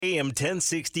AM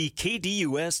 1060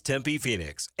 KDUS Tempe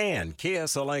Phoenix and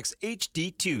KSLX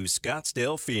HD2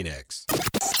 Scottsdale Phoenix.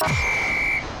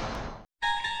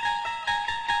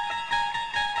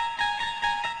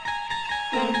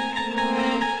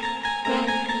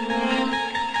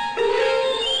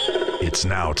 It's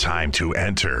now time to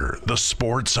enter the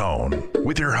Sports Zone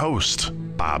with your host,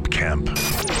 Bob Kemp.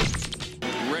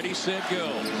 Ready, set, go.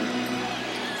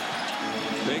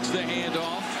 Makes the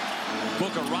handoff.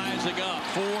 Booker rising up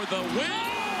for the win.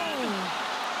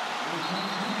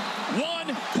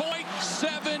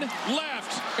 1.7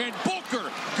 left, and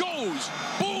Booker goes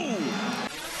boom.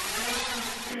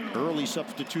 Early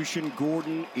substitution.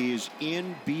 Gordon is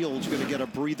in. Beal's going to get a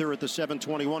breather at the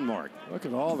 7:21 mark. Look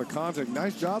at all the contact.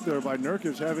 Nice job there by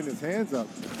Nurkic having his hands up.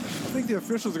 I think the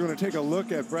officials are going to take a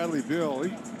look at Bradley Beal.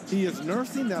 He is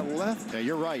nursing that left. Yeah,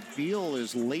 you're right. Beal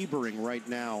is laboring right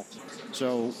now.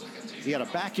 So he had a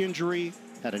back injury,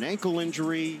 had an ankle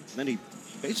injury, then he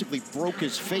basically broke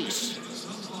his face,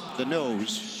 the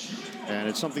nose, and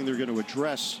it's something they're going to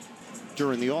address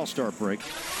during the All-Star break.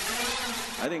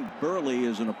 I think burly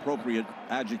is an appropriate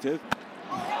adjective.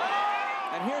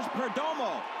 And here's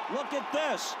Perdomo. Look at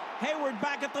this. Hayward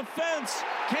back at the fence.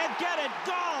 Can't get it.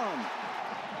 Gone.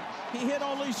 He hit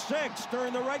only 6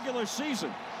 during the regular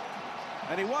season.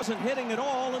 And he wasn't hitting at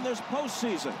all in this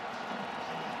postseason.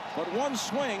 But one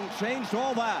swing changed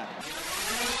all that.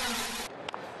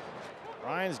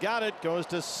 Ryan's got it, goes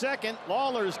to second.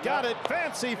 Lawler's got it.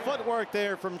 Fancy footwork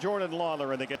there from Jordan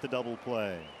Lawler, and they get the double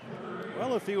play.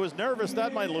 Well, if he was nervous,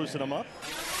 that might loosen him up.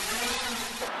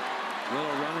 Little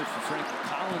runner for Frank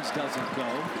Collins doesn't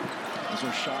go. Those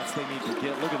are shots they need to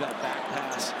get. Look at that back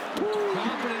pass.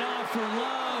 Dropping it off for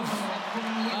Love.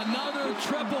 Another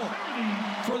triple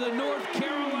for the North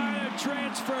Carolina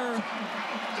transfer.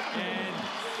 And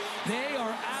they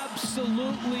are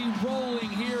absolutely rolling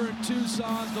here in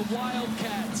Tucson. The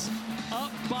Wildcats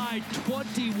up by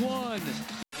 21.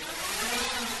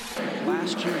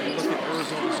 Last year, you look at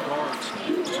Arizona's guards,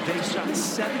 they shot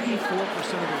 74% of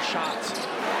their shots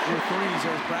were threes.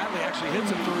 As Bradley actually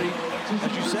hits a three.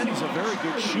 As you said, he's a very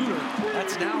good shooter.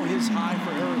 That's now his high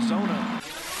for Arizona.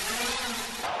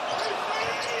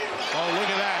 Oh, look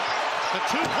at that. The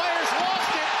two players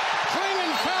lost it.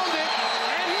 Klingon found it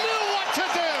and knew what to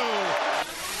do.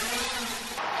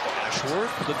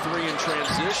 Ashworth, the three in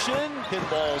transition.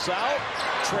 Pinball's out.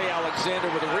 Trey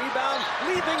Alexander with a rebound.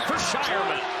 Leaving for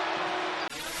Shireman.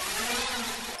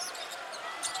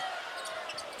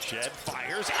 Shed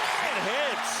fires and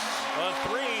hits. A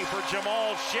three for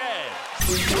Jamal Shed.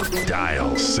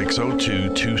 Dial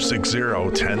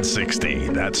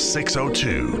 602-260-1060. That's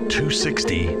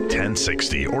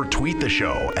 602-260-1060. Or tweet the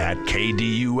show at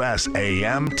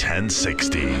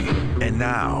KDUSAM1060. And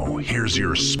now, here's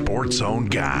your Sports Zone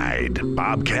guide,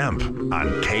 Bob Kemp,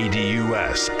 on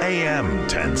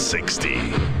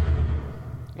KDUSAM1060.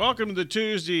 Welcome to the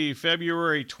Tuesday,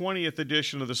 February 20th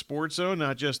edition of the Sports Zone.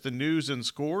 Not just the news and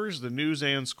scores, the news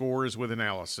and scores with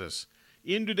analysis.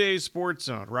 In today's Sports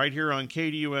Zone, right here on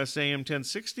KDUS AM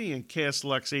 1060 and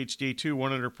KSLX HD2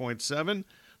 100.7,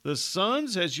 the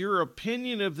Suns, has your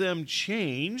opinion of them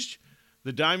changed?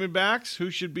 The Diamondbacks,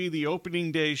 who should be the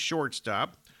opening day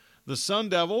shortstop? The Sun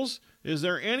Devils, is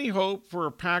there any hope for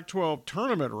a Pac-12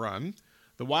 tournament run?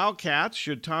 The Wildcats,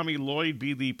 should Tommy Lloyd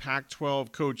be the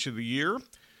Pac-12 Coach of the Year?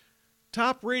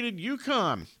 Top-rated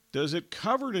UConn, does it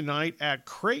cover tonight at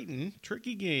Creighton?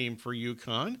 Tricky game for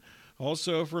UConn.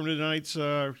 Also from tonight's,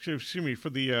 for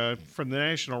the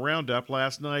National Roundup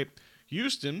last night,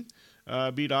 Houston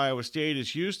beat Iowa State.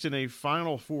 Is Houston a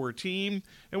Final Four team?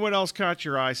 And what else caught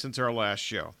your eye since our last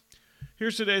show?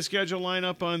 Here's today's schedule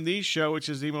lineup on the show, which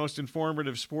is the most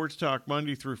informative sports talk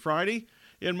Monday through Friday.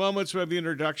 In moments, we have the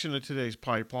introduction of today's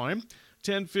pipeline.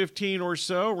 10:15 or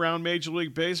so, around Major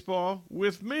League Baseball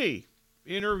with me,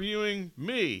 interviewing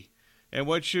me, and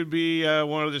what should be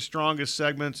one of the strongest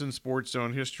segments in Sports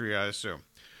Zone history, I assume.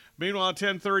 Meanwhile,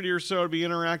 10:30 or so, it'll be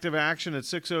interactive action at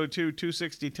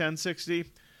 602-260-1060.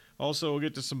 Also, we'll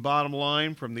get to some bottom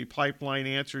line from the pipeline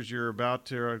answers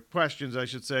questions, I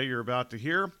should say, you're about to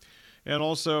hear. And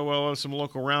also, we'll have some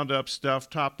local roundup stuff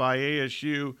topped by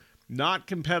ASU, not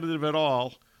competitive at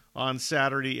all, on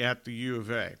Saturday at the U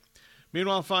of A.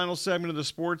 Meanwhile, final segment of the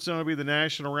Sports Zone will be the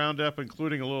National Roundup,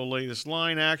 including a little latest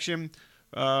line action.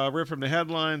 Rip from the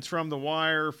headlines, from the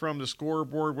wire, from the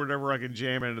scoreboard, whatever I can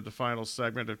jam into the final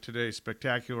segment of today's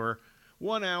spectacular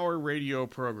one-hour radio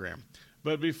program.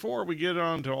 But before we get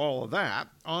on to all of that,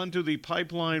 on to the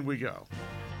pipeline we go.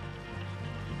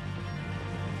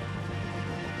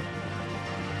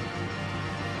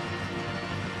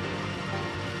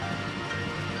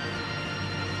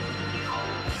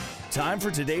 Time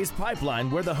for today's Pipeline,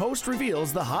 where the host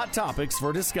reveals the hot topics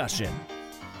for discussion.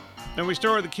 And we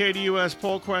start with the KDUS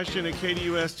poll question at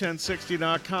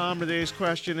KDUS1060.com. Today's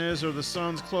question is, are the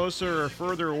Suns closer or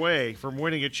further away from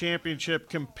winning a championship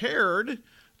compared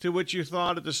to what you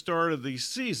thought at the start of the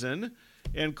season?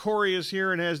 And Corey is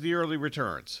here and has the early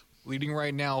returns. Leading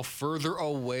right now, further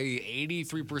away,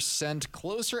 83%,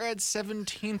 closer at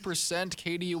 17%,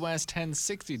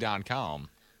 KDUS1060.com.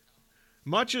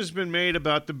 Much has been made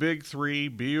about the big three,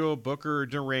 Beal, Booker,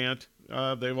 Durant.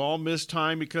 They've all missed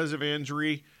time because of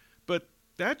injury, but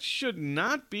that should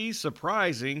not be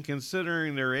surprising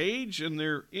considering their age and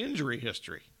their injury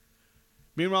history.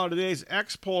 Meanwhile, today's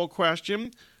X-Poll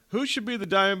question, who should be the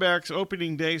Diamondbacks'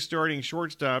 opening day starting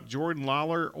shortstop, Jordan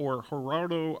Lawlar or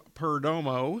Geraldo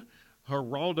Perdomo?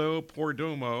 Geraldo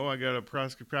Perdomo. I got to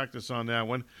practice on that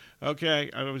one.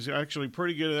 Okay, I was actually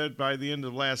pretty good at it by the end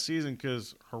of last season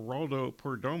because Geraldo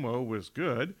Perdomo was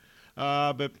good.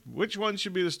 But which one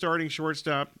should be the starting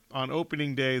shortstop on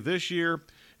opening day this year?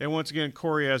 And once again,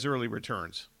 Corey has early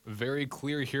returns. Very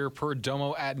clear here.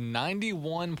 Perdomo at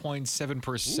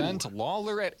 91.7%.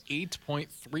 Lawlar at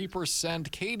 8.3%.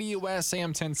 KDUS AM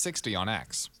 1060 on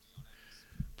X.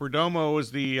 Perdomo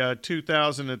was the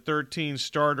 2013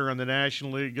 starter on the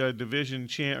National League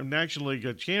National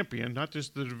League champion, not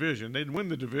just the division. They didn't win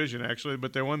the division, actually,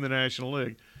 but they won the National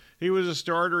League. He was a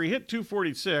starter. He hit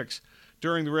 .246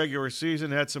 during the regular season,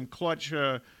 had some clutch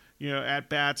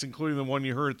at-bats, including the one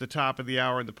you heard at the top of the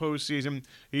hour in the postseason.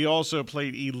 He also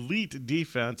played elite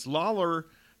defense. Lawlar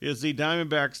is the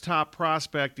Diamondbacks' top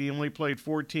prospect. He only played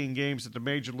 14 games at the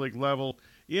major league level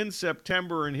in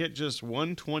September and hit just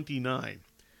 .129.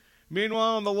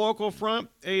 Meanwhile, on the local front,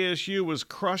 ASU was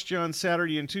crushed on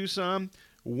Saturday in Tucson,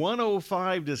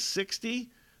 105-60.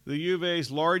 The U of A's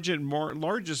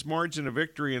largest margin of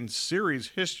victory in series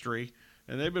history,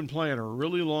 and they've been playing a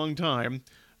really long time.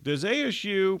 Does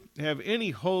ASU have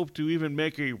any hope to even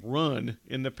make a run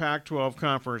in the Pac-12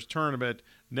 Conference Tournament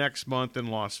next month in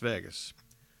Las Vegas?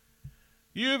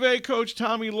 U of A coach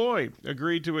Tommy Lloyd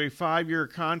agreed to a 5-year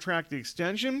contract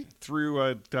extension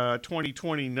through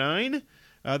 2029.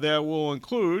 That will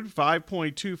include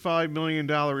 $5.25 million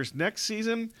next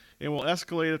season and will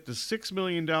escalate up to $6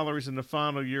 million in the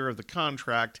final year of the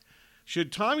contract.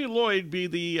 Should Tommy Lloyd be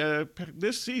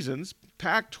this season's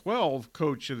Pac-12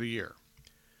 Coach of the Year?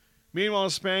 Meanwhile,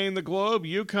 spanning the globe,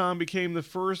 UConn became the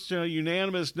first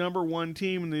unanimous number one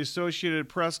team in the Associated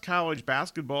Press college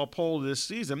basketball poll this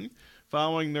season,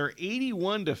 following their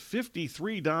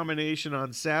 81-53 domination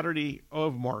on Saturday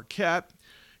of Marquette.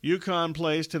 UConn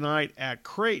plays tonight at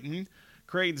Creighton.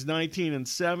 Creighton's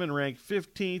 19-7, ranked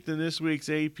 15th in this week's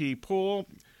AP poll.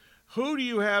 Who do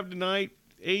you have tonight?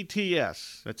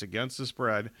 ATS, that's against the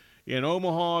spread. In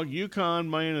Omaha, UConn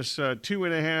minus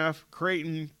 2.5,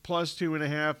 Creighton plus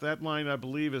 2.5. That line, I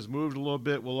believe, has moved a little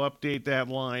bit. We'll update that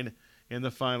line in the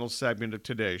final segment of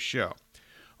today's show.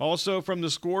 Also from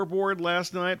the scoreboard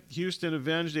last night, Houston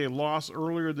avenged a loss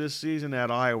earlier this season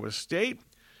at Iowa State.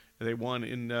 They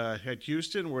won at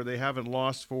Houston, where they haven't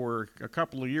lost for a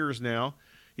couple of years now.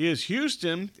 Is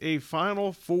Houston a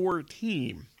Final Four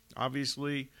team?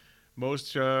 Obviously,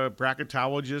 most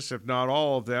bracketologists, if not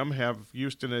all of them, have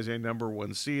Houston as a number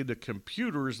one seed. The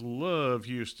computers love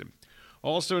Houston.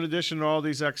 Also, in addition to all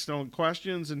these excellent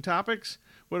questions and topics,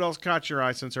 what else caught your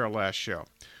eye since our last show?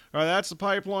 All right, that's the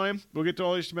pipeline. We'll get to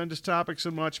all these tremendous topics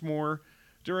and much more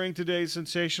during today's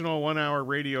sensational 1-hour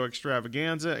radio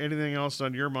extravaganza. Anything else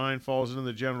on your mind falls into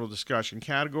the general discussion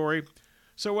category.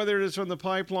 So whether it is from the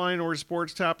pipeline or a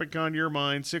sports topic on your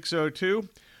mind,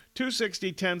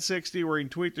 602-260-1060, or you can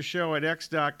tweet the show at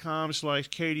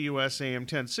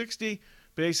x.com/KDUSAM1060.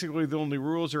 Basically, the only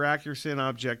rules are accuracy and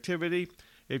objectivity.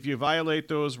 If you violate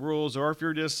those rules, or if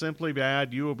you're just simply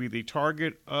bad, you will be the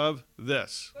target of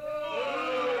this.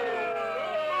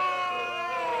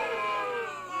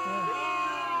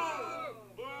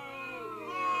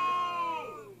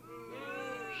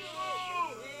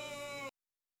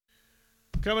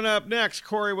 Coming up next,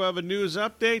 Corey will have a news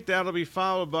update. That'll be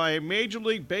followed by a Major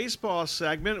League Baseball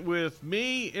segment with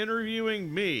me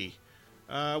interviewing me.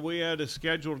 We had a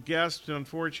scheduled guest.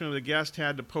 Unfortunately, the guest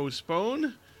had to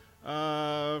postpone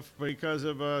because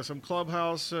of some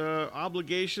clubhouse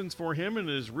obligations for him and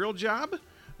his real job,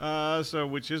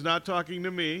 which is not talking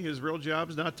to me. His real job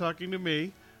is not talking to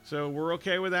me. So we're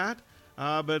okay with that.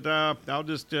 But I'll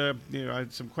just, I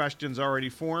had some questions already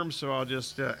formed, so I'll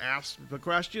just ask the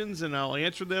questions and I'll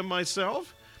answer them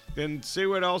myself and see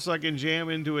what else I can jam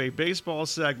into a baseball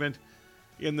segment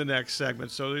in the next segment.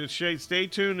 So stay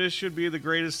tuned. This should be the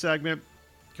greatest segment,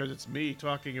 because it's me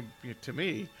talking to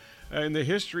me, in the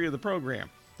history of the program.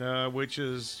 which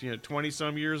is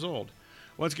 20-some years old.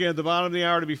 Once again, at the bottom of the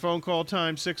hour to be phone call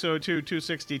time,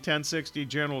 602-260-1060,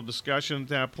 general discussion at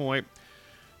that point.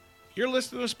 You're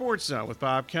listening to Sports Zone with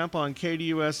Bob Kemp on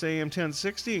KDUS AM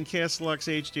 1060 and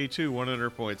KSLX HD2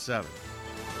 100.7.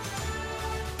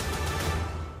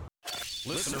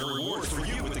 Listener rewards for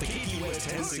you with the KDUS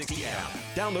 1060 app.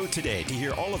 Download today to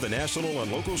hear all of the national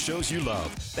and local shows you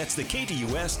love. That's the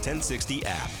KDUS 1060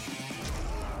 app.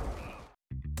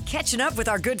 Catching up with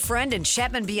our good friend and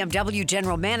Chapman BMW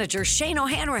General Manager, Shane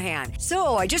O'Hanrahan.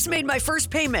 So, I just made my first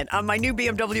payment on my new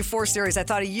BMW 4 Series. I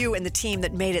thought of you and the team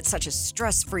that made it such a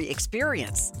stress-free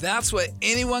experience. That's what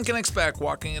anyone can expect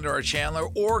walking into our Chandler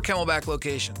or Camelback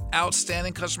location.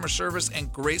 Outstanding customer service and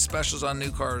great specials on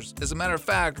new cars. As a matter of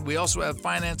fact, we also have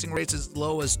financing rates as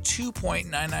low as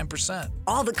 2.99%.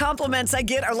 All the compliments I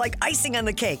get are like icing on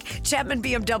the cake. Chapman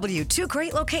BMW, 2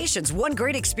 great locations, 1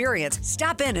 great experience.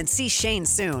 Stop in and see Shane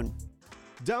soon.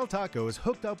 Del Taco is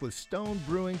hooked up with Stone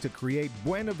Brewing to create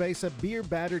Buena Vesa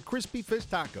beer-battered crispy fish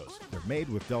tacos. They're made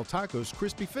with Del Taco's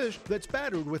crispy fish that's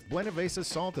battered with Buena Vesa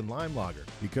salt and lime lager,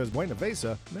 because Buena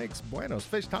Vesa makes buenos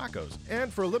fish tacos.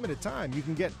 And for a limited time, you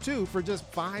can get 2 for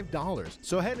just $5.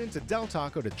 So head into Del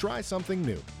Taco to try something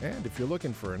new. And if you're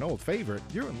looking for an old favorite,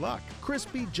 you're in luck.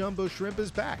 Crispy Jumbo Shrimp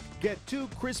is back. Get 2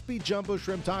 crispy Jumbo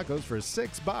Shrimp tacos for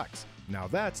 $6. Now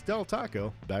that's Del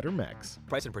Taco Better Mex.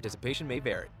 Price and participation may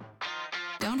vary.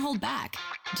 Don't hold back.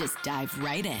 Just dive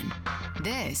right in.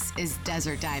 This is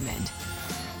Desert Diamond.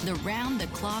 The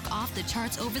round-the-clock,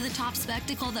 off-the-charts, over-the-top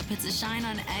spectacle that puts a shine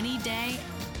on any day,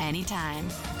 anytime.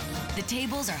 The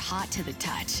tables are hot to the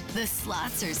touch. The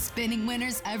slots are spinning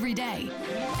winners every day.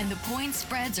 And the point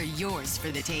spreads are yours for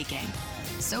the taking.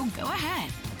 So go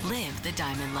ahead. Live the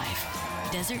diamond life.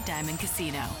 Desert Diamond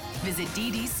Casino. Visit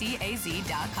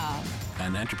ddcaz.com.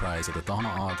 An enterprise of the Thana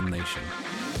Ardent Nation.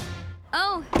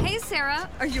 Oh, hey, Sarah.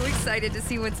 Are you excited to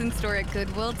see what's in store at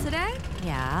Goodwill today?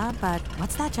 Yeah, but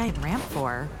what's that giant ramp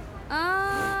for?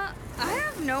 I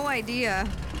have no idea.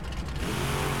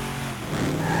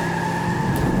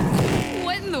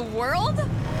 What in the world?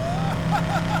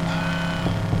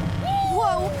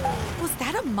 Whoa! Was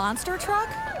that a monster truck?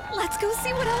 Let's go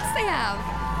see what else they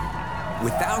have.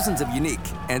 With thousands of unique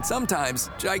and sometimes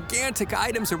gigantic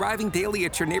items arriving daily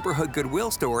at your neighborhood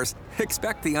Goodwill stores,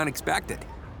 expect the unexpected.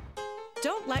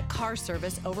 Don't let car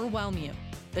service overwhelm you.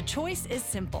 The choice is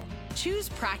simple. Choose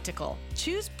practical.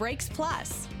 Choose Brakes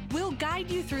Plus. We'll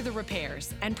guide you through the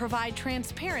repairs and provide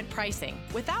transparent pricing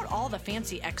without all the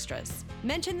fancy extras.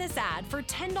 Mention this ad for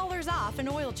 $10 off an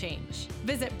oil change.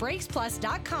 Visit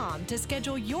BrakesPlus.com to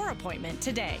schedule your appointment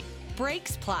today.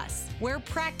 Brakes Plus, where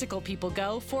practical people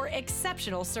go for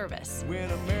exceptional service.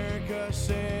 When America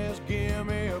says, give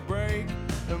me a break,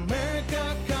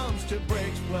 America comes to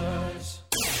Brakes Plus.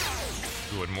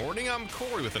 Good morning, I'm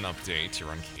Corey with an update here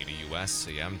on KDUS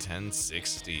AM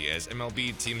 1060. As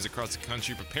MLB teams across the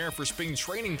country prepare for spring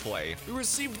training play, we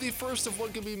received the first of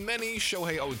what could be many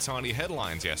Shohei Ohtani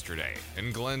headlines yesterday.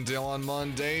 In Glendale on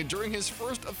Monday, during his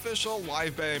first official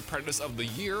live batting practice of the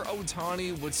year,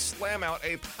 Ohtani would slam out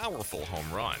a powerful home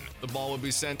run. The ball would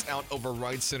be sent out over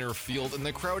right center field and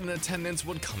the crowd in attendance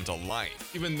would come to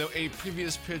life. Even though a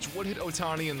previous pitch would hit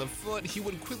Ohtani in the foot, he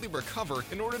would quickly recover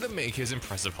in order to make his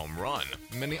impressive home run.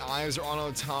 Many eyes are on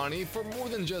Ohtani for more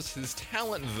than just his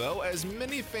talent, though, as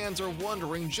many fans are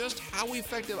wondering just how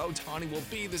effective Ohtani will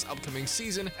be this upcoming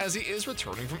season as he is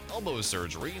returning from elbow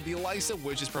surgery, the likes of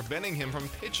which is preventing him from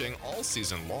pitching all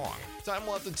season long. Time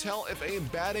will have to tell if a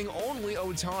batting-only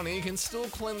Ohtani can still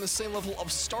claim the same level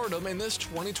of stardom in this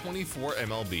 2024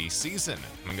 MLB season.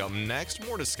 Coming up next,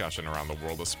 more discussion around the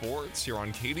world of sports here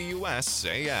on KDUS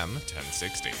AM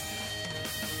 1060.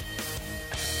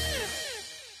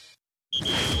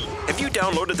 Have you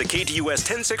downloaded the KDUS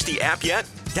 1060 app yet?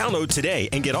 Download today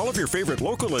and get all of your favorite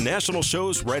local and national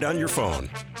shows right on your phone.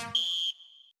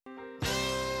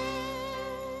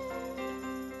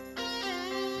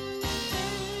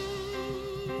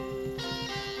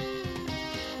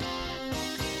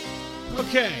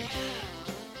 Okay.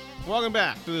 Welcome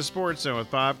back to the Sports Zone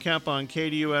with Bob Kemp on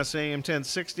KDUS AM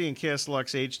 1060 and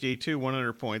KSLX HD2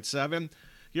 100.7.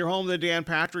 You're home to the Dan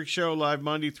Patrick Show, live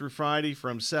Monday through Friday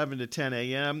from 7 to 10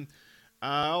 a.m.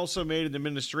 I also made an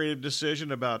administrative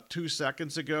decision about 2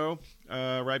 seconds ago,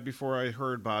 right before I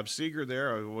heard Bob Seger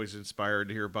there. I was always inspired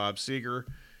to hear Bob Seger,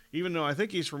 even though I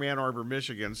think he's from Ann Arbor,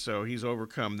 Michigan, so he's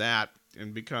overcome that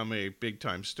and become a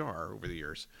big-time star over the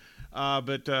years.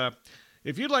 But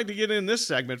if you'd like to get in this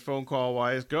segment, phone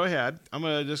call-wise, go ahead. I'm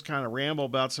going to just kind of ramble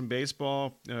about some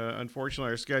baseball.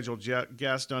 Unfortunately, our scheduled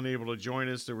guest unable to join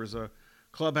us. There was a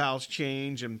clubhouse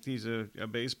change, and he's a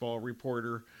baseball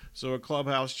reporter So a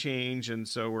clubhouse change, and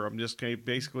so I'm just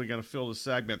basically going to fill the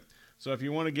segment. So if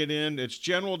you want to get in, it's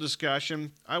general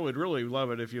discussion. I would really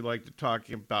love it if you'd like to talk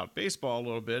about baseball a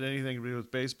little bit. Anything to do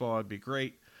with baseball would be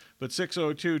great. But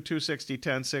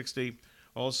 602-260-1060.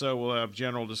 Also, we'll have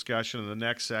general discussion in the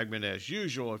next segment as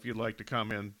usual if you'd like to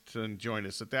come in and join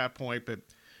us at that point. But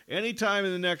anytime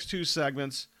in the next two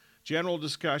segments, general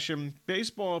discussion,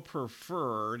 baseball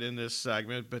preferred in this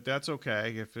segment, but that's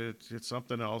okay. If it's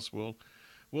something else, we'll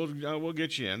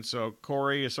get you in. So,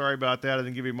 Corey, sorry about that. I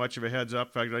didn't give you much of a heads up.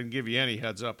 In fact, I didn't give you any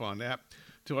heads up on that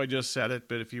until I just said it.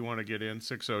 But if you want to get in,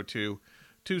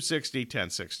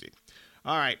 602-260-1060.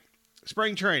 All right,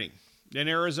 spring training in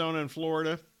Arizona and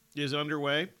Florida is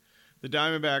underway. The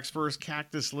Diamondbacks' first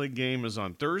Cactus League game is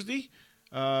on Thursday.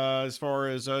 As far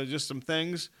as just some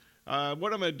things,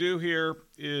 what I'm going to do here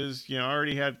is, I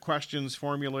already had questions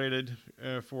formulated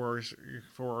for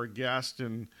our guest,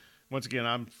 and once again,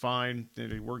 I'm fine.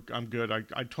 I'm good.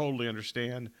 I totally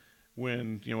understand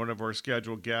when one of our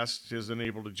scheduled guests isn't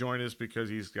able to join us because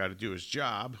he's got to do his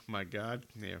job. My God,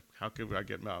 how could I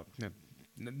get him out?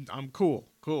 I'm cool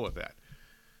with that.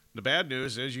 The bad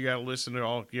news is you got to listen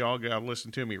to y'all got to listen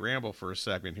to me ramble for a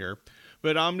second here.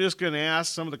 But I'm just going to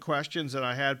ask some of the questions that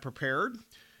I had prepared,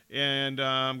 and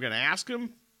I'm going to ask them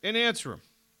and answer them,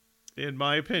 in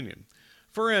my opinion.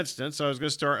 For instance, I'm going to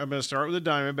start with the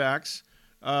Diamondbacks.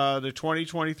 The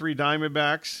 2023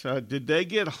 Diamondbacks, did they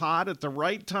get hot at the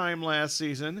right time last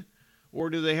season, or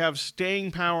do they have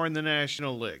staying power in the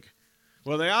National League?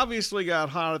 Well, they obviously got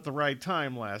hot at the right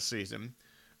time last season.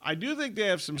 I do think they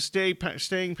have some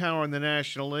staying power in the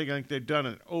National League. I think they've done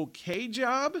an okay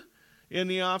job in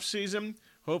the offseason.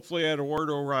 Hopefully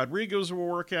Eduardo Rodriguez will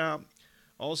work out.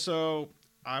 Also,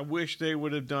 I wish they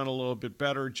would have done a little bit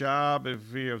better job. If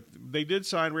they did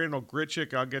sign Randall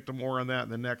Grichuk, I'll get to more on that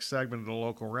in the next segment of the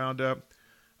local roundup.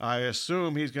 I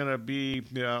assume he's going to be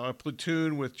a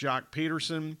platoon with Jock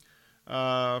Peterson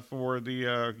for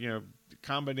the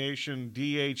combination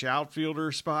DH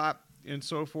outfielder spot and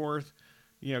so forth.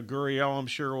 Gurriel, I'm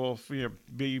sure, will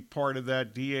be part of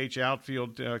that DH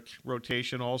outfield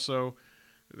rotation also.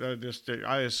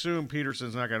 I assume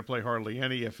Peterson's not going to play hardly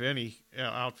any, if any,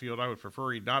 outfield. I would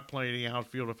prefer he not play any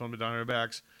outfield if I'm the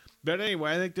Diamondbacks. But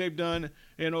anyway, I think they've done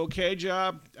an okay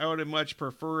job. I would have much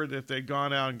preferred if they'd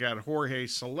gone out and got Jorge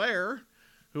Soler,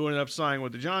 who ended up signing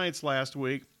with the Giants last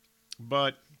week.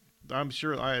 But I'm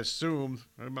assuming,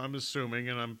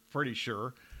 and I'm pretty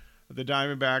sure, the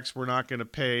Diamondbacks were not going to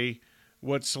pay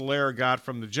what Soler got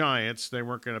from the Giants. They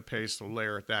weren't going to pay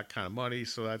Soler at that kind of money,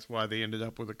 so that's why they ended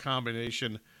up with a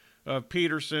combination of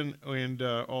Peterson and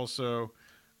also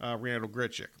Randall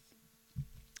Grichuk.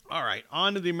 All right,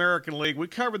 on to the American League. We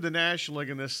covered the National League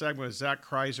in this segment with Zach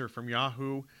Kreiser from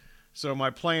Yahoo. So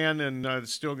my plan, and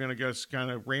still going to just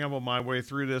kind of ramble my way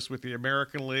through this with the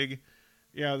American League.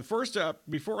 Yeah, the first up,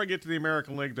 before I get to the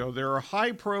American League, though, there are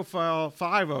high-profile,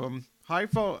 5 of them,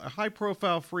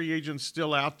 high-profile free agents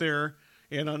still out there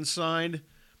and unsigned.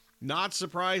 Not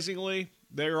surprisingly,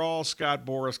 they're all Scott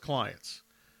Boras clients.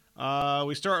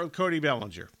 We start with Cody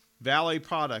Bellinger. Valet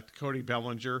product, Cody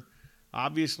Bellinger.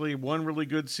 Obviously, one really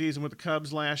good season with the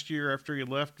Cubs last year after he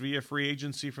left via free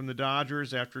agency from the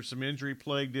Dodgers after some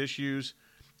injury-plagued issues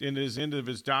in his end of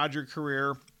his Dodger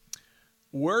career.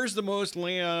 Where's the most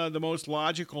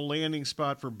logical landing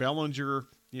spot for Bellinger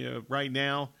right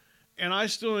now? And I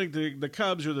still think the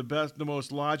Cubs are the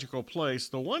most logical place.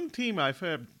 The one team I've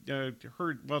heard,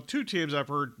 two teams I've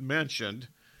heard mentioned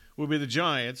would be the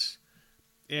Giants.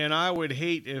 And I would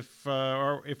hate if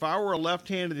I were a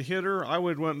left-handed hitter, I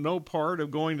would want no part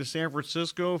of going to San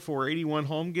Francisco for 81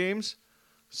 home games.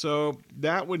 So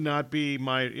that would not be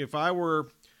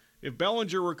if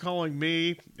Bellinger were calling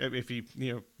me, if he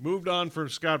moved on from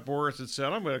Scott Boras and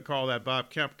said, I'm going to call that Bob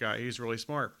Kemp guy, he's really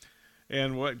smart,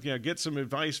 and get some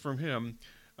advice from him,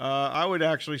 I would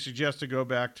actually suggest to go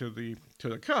back to the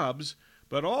Cubs,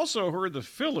 but also heard the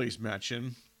Phillies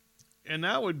mention, and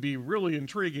that would be really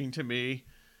intriguing to me.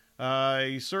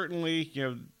 Certainly,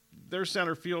 their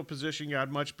center field position got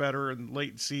much better in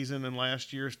late season than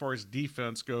last year as far as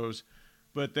defense goes,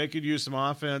 but they could use some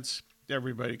offense.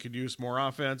 Everybody could use more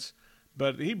offense,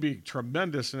 but he'd be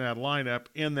tremendous in that lineup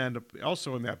and then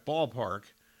also in that ballpark.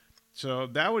 So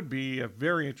that would be a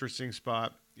very interesting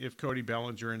spot if Cody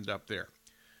Bellinger ended up there.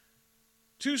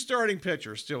 2 starting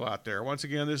pitchers still out there. Once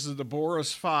again, this is the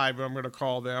Boras 5, I'm going to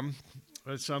call them.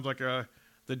 It sounds like the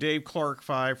Dave Clark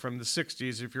 5 from the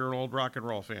 60s if you're an old rock and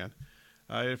roll fan.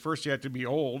 At first you have to be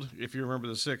old if you remember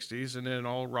the 60s, and then an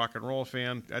old rock and roll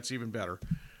fan, that's even better.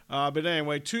 But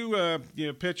anyway, 2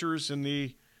 pitchers in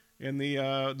the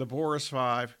Boras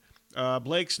 5.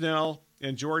 Blake Snell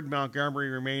and Jordan Montgomery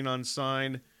remain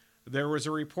unsigned. There was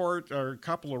a report, or a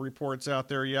couple of reports out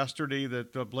there yesterday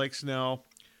that Blake Snell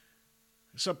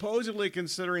supposedly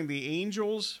considering the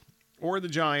Angels or the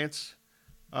Giants.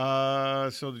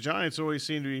 So the Giants always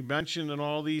seem to be mentioned in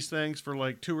all these things for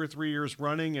like 2 or 3 years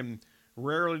running, and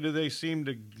rarely do they seem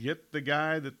to get the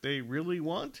guy that they really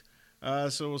want.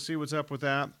 So we'll see what's up with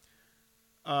that.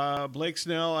 Blake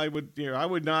Snell, I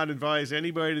would not advise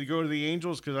anybody to go to the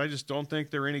Angels because I just don't think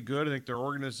they're any good. I think their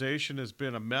organization has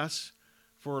been a mess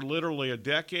for literally a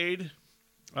decade.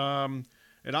 And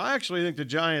I actually think the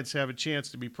Giants have a chance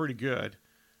to be pretty good.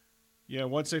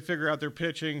 Once they figure out their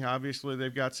pitching, obviously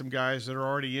they've got some guys that are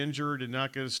already injured and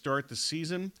not going to start the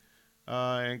season,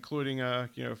 including a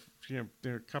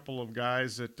couple of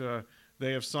guys that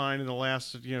they have signed in the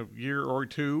last year or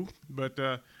two. But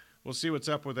we'll see what's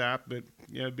up with that. But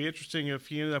it'd be interesting if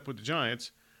he ended up with the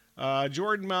Giants.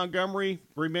 Jordan Montgomery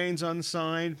remains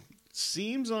unsigned.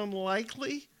 Seems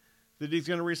unlikely that he's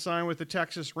going to re-sign with the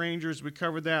Texas Rangers. We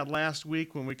covered that last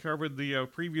week when we covered the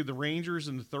preview of the Rangers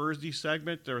in the Thursday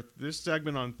segment, or this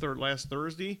segment on last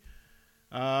Thursday.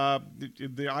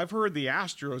 I've heard the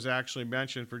Astros actually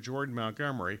mentioned for Jordan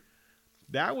Montgomery.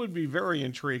 That would be very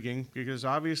intriguing because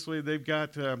obviously they've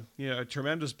got a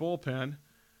tremendous bullpen.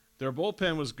 Their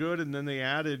bullpen was good, and then they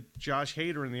added Josh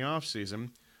Hader in the offseason,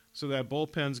 so that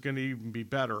bullpen's going to even be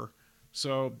better.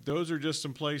 So those are just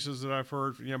some places that I've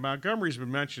heard. Montgomery's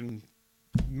been mentioned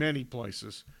many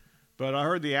places, but I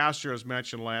heard the Astros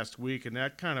mentioned last week, and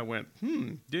that kind of went,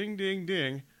 ding, ding,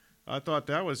 ding. I thought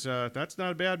that's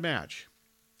not a bad match.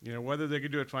 Whether they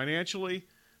could do it financially,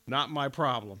 not my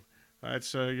problem.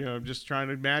 That's just trying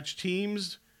to match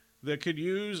teams that could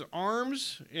use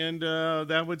arms, and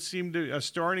that would seem to a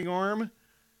starting arm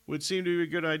would seem to be a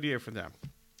good idea for them.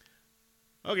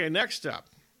 Okay, next up.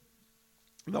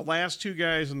 The last two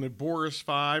guys in the Boris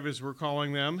Five, as we're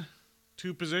calling them,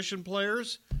 two position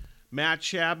players, Matt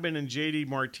Chapman and J.D.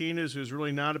 Martinez, who's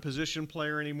really not a position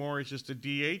player anymore. He's just a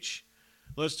DH.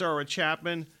 Let's start with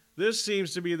Chapman. This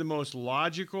seems to be the most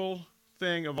logical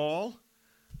thing of all.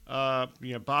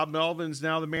 Bob Melvin's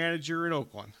now the manager in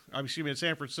Oakland. In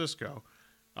San Francisco.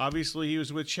 Obviously, he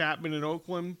was with Chapman in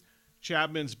Oakland.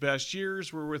 Chapman's best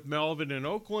years were with Melvin in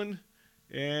Oakland.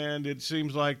 And it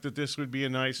seems like that this would be a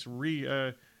nice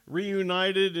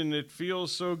reunited, and it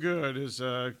feels so good, as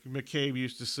McCabe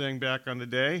used to sing back on the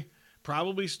day.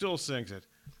 Probably still sings it.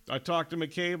 I talked to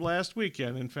McCabe last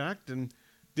weekend, in fact, and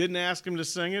didn't ask him to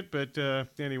sing it, but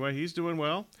anyway, he's doing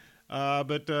well.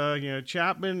 But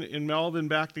Chapman and Melvin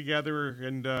back together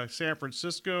in San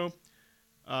Francisco.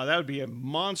 That would be a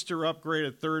monster upgrade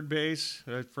at third base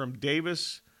from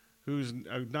Davis, who's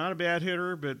not a bad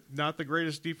hitter, but not the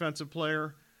greatest defensive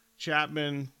player.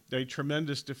 Chapman, a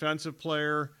tremendous defensive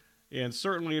player, and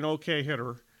certainly an okay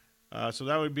hitter. So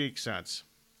that would make sense.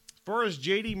 As far as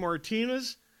J.D.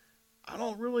 Martinez, I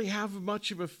don't really have much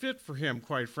of a fit for him,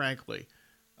 quite frankly.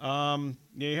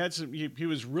 He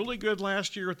was really good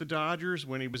last year at the Dodgers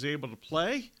when he was able to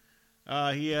play.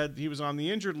 He was on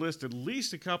the injured list at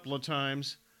least a couple of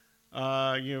times.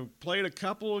 Played a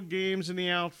couple of games in the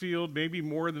outfield, maybe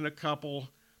more than a couple,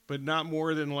 but not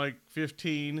more than like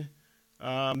 15.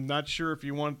 Not sure if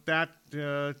you want that.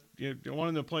 You don't want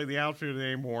him to play the outfield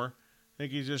anymore. I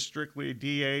think he's just strictly a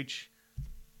DH.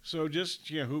 So just,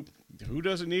 who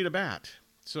doesn't need a bat?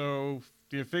 So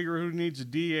you figure who needs a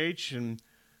DH, and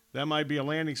that might be a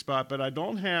landing spot. But I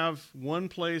don't have one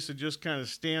place that just kind of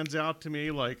stands out to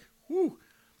me like, whew,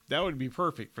 that would be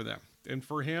perfect for them. And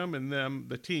for him and them,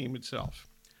 the team itself.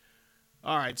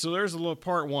 All right, so there's a little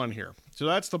part one here. So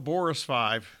that's the Boris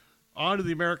Five. On to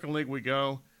the American League we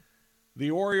go.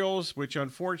 The Orioles, which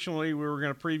unfortunately we were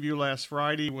going to preview last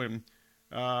Friday when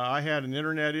I had an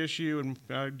internet issue, and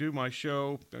I do my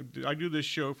show. I do this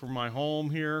show from my home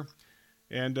here.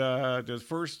 And the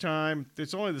first time,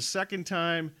 it's only the second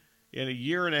time in a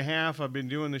year and a half I've been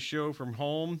doing the show from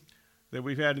home that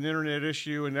we've had an internet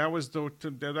issue, and that was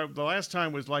the last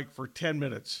time was like for 10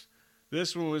 minutes.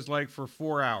 This one was like for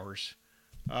 4 hours.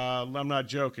 I'm not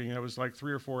joking. It was like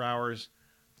 3 or 4 hours.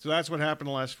 So that's what happened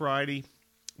last Friday.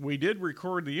 We did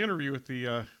record the interview with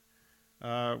the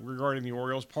regarding the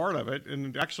Orioles, part of it,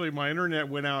 and actually my internet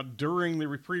went out during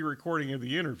the pre-recording of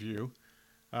the interview.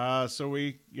 So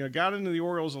we got into the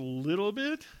Orioles a little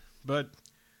bit, but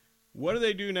what do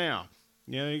they do now?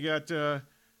 You got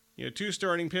two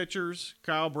starting pitchers,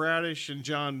 Kyle Bradish and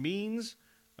John Means.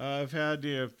 I've had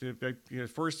the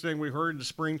first thing we heard in the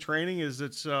spring training is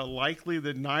it's likely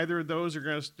that neither of those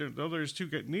guys are going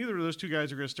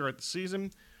to start the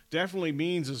season. Definitely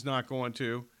Means is not going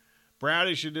to.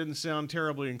 Bradish, it didn't sound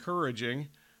terribly encouraging,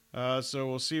 So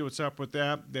we'll see what's up with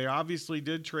that. They obviously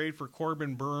did trade for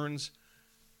Corbin Burns.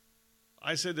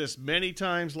 I said this many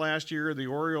times last year. The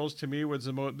Orioles, to me,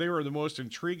 they were the most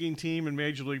intriguing team in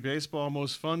Major League Baseball,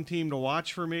 most fun team to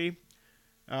watch for me.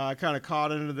 I kind of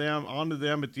caught onto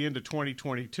them at the end of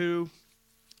 2022.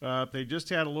 If they just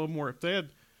had a little more, if they had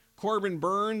Corbin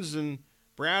Burns and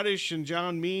Bradish and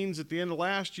John Means at the end of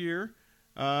last year,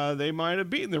 they might have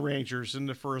beaten the Rangers in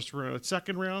the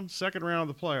second round of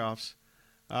the playoffs.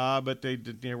 But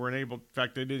they weren't able. In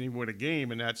fact, they didn't even win a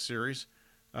game in that series.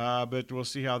 But we'll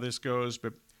see how this goes.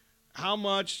 But how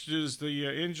much does the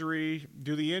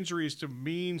injuries to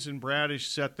Means and Bradish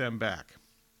set them back?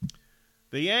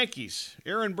 The Yankees,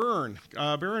 Aaron Boone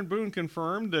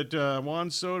confirmed that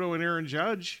Juan Soto and Aaron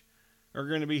Judge are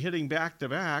going to be hitting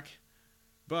back-to-back.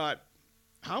 But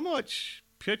how much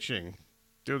pitching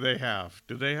do they have?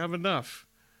 Do they have enough?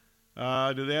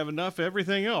 Do they have enough of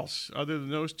everything else other than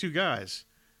those two guys?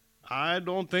 I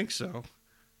don't think so.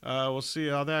 We'll see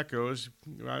how that goes.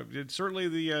 Certainly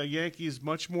the Yankees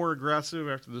much more aggressive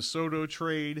after the Soto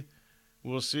trade.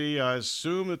 We'll see. I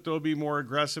assume that they'll be more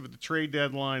aggressive at the trade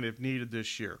deadline if needed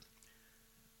this year.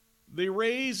 The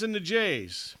Rays and the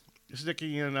Jays,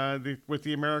 sticking in with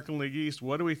the American League East.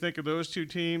 What do we think of those two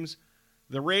teams?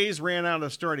 The Rays ran out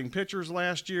of starting pitchers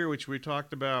last year, which we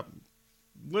talked about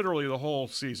literally the whole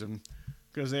season,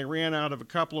 because they ran out of a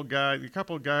couple of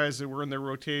guys that were in their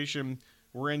rotation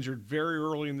were injured very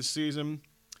early in the season.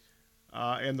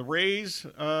 And the Rays,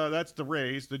 that's the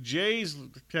Rays. The Jays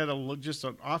had just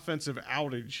an offensive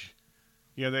outage.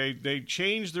 They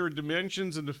changed their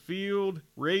dimensions in the field,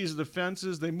 raised the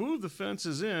fences. They moved the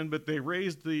fences in, but they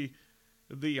raised the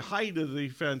height of the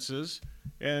fences,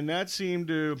 and that seemed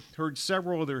to hurt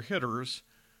several of their hitters.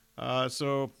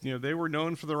 So they were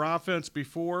known for their offense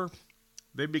before.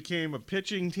 They became a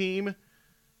pitching team.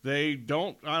 I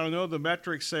don't know, the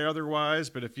metrics say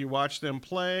otherwise, but if you watch them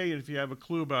play and if you have a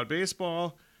clue about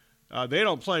baseball, they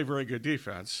don't play very good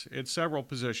defense in several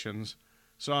positions.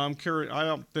 So I'm curious. I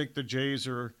don't think the Jays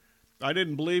I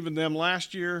didn't believe in them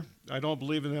last year. I don't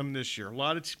believe in them this year. A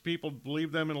lot of people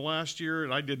believed them in the last year,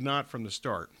 and I did not from the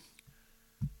start.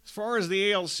 As far as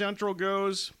the AL Central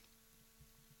goes,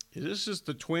 is this just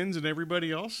the Twins and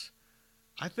everybody else?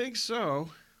 I think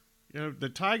so. The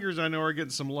Tigers I know are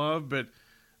getting some love, but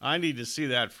I need to see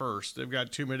that first. They've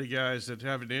got too many guys that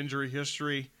have an injury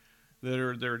history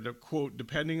that they're quote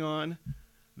depending on.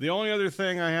 The only other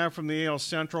thing I have from the AL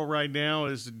Central right now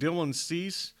is Dylan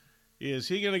Cease. Is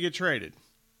he going to get traded?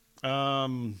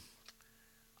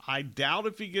 I doubt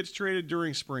if he gets traded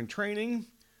during spring training,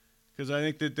 because I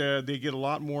think that they get a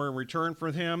lot more in return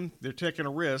for him. They're taking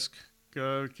a risk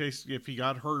in case if he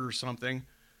got hurt or something.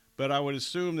 But I would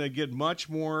assume they'd get much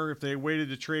more if they waited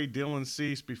to trade Dylan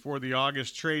Cease before the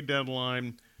August trade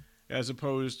deadline as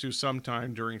opposed to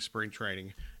sometime during spring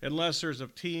training. Unless there's a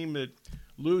team that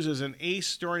loses an ace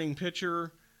starting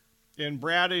pitcher, and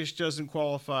Bradish doesn't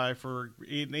qualify for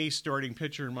an ace starting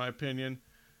pitcher, in my opinion.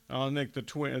 I don't think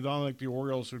the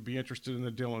Orioles would be interested in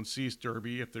the Dylan Cease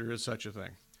derby if there is such a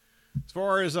thing. As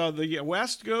far as the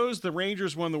West goes, the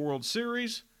Rangers won the World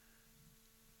Series,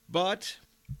 but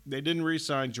they didn't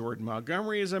re-sign Jordan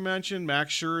Montgomery, as I mentioned.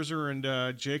 Max Scherzer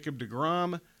and Jacob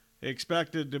deGrom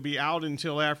expected to be out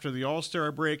until after the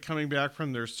All-Star break, coming back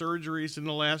from their surgeries in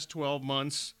the last 12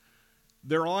 months.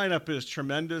 Their lineup is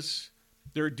tremendous.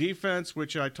 Their defense,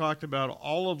 which I talked about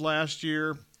all of last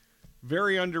year,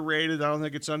 very underrated. I don't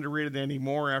think it's underrated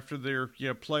anymore after their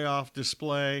playoff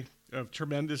display of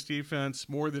tremendous defense,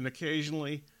 more than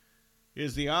occasionally.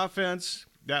 Is the offense,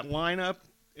 that lineup,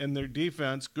 and their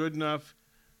defense good enough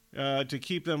to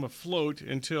keep them afloat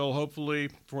until, hopefully,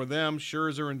 for them,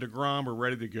 Scherzer and deGrom are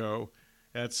ready to go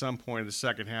at some point in the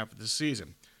second half of the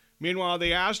season. Meanwhile,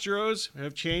 the Astros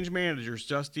have changed managers.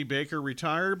 Dusty Baker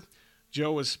retired.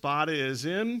 Joe Espada is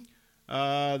in.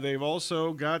 They've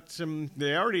also got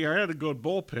they already had a good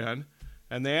bullpen,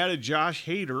 and they added Josh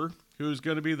Hader, who's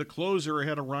going to be the closer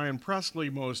ahead of Ryan Presley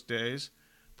most days.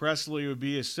 Presley would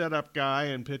be a setup guy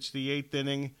and pitch the eighth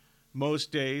inning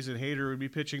most days, and Hader would be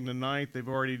pitching the ninth. They've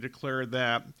already declared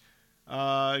that. The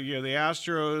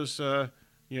Astros,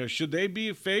 should they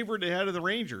be favored ahead of the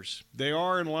Rangers? They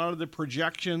are in a lot of the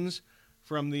projections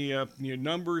from the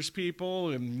numbers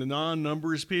people and the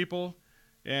non-numbers people,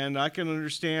 and I can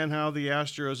understand how the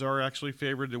Astros are actually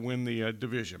favored to win the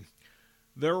division.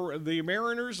 The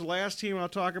Mariners, the last team I'll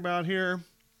talk about here,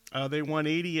 they won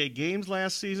 88 games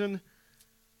last season.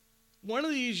 One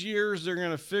of these years, they're going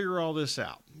to figure all this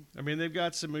out. I mean, they've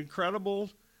got some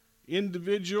incredible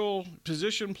individual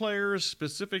position players,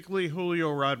 specifically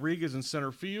Julio Rodriguez in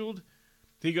center field.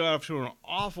 He got off to an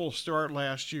awful start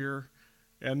last year,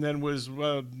 and then was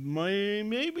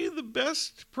maybe the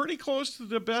best, pretty close to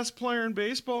the best player in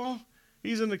baseball.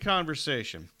 He's in the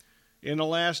conversation. In the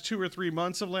last 2 or 3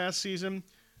 months of last season,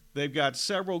 they've got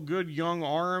several good young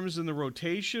arms in the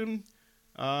rotation.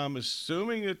 I'm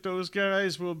assuming that those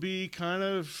guys will be kind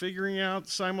of figuring out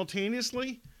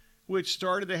simultaneously, which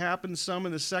started to happen some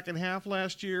in the second half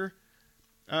last year.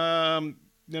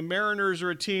 The Mariners are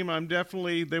a team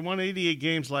they won 88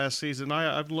 games last season. I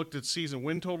haven't looked at season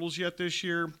win totals yet this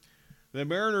year. The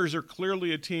Mariners are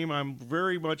clearly a team I'm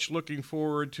very much looking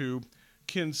forward to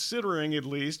considering, at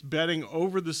least, betting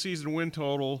over the season win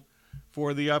total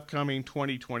for the upcoming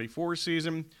 2024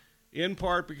 season, in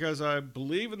part because I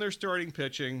believe in their starting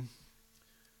pitching.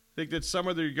 I think that some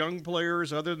of their young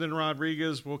players, other than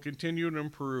Rodriguez, will continue to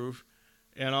improve.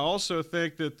 And I also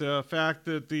think that the fact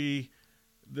that the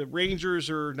Rangers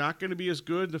are not going to be as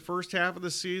good the first half of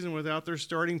the season without their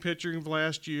starting pitching of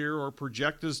last year or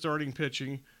projected starting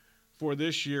pitching for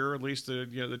this year, at least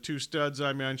the two studs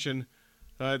I mentioned,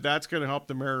 that's going to help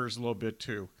the Mariners a little bit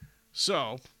too.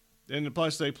 So, and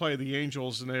plus they play the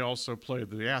Angels and they also play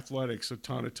the Athletics a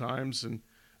ton of times, and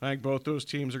I think both those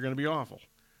teams are going to be awful.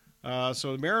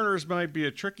 So the Mariners might be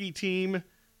a tricky team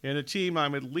and a team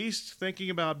I'm at least thinking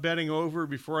about betting over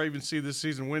before I even see the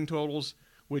season win totals,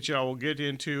 which I will get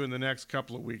into in the next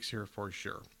couple of weeks here for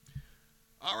sure.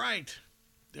 All right,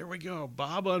 there we go.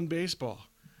 Bob on baseball.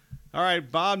 All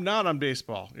right, Bob not on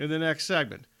baseball in the next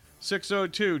segment.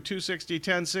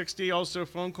 602-260-1060, also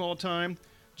phone call time.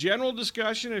 General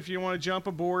discussion if you want to jump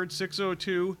aboard,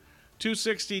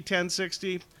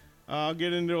 602-260-1060. I'll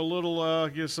get into a little,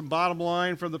 give some bottom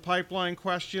line from the pipeline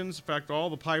questions. In fact, all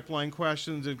the pipeline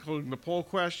questions, including the poll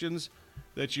questions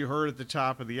that you heard at the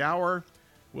top of the hour.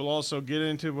 We'll also get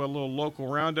into a little local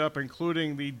roundup,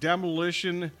 including the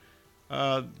demolition,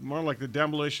 more like the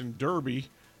demolition derby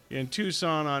in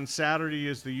Tucson on Saturday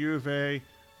as the U of A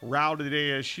routed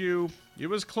ASU. It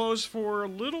was close for a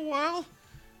little while,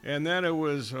 and then it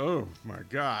was, oh my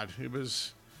God, it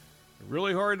was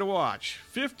really hard to watch.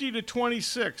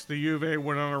 50-26, the U of A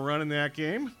went on a run in that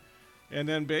game, and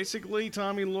then basically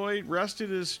Tommy Lloyd rested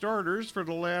his starters for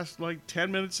the last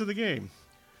 10 minutes of the game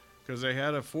because they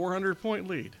had a 400-point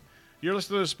lead. You're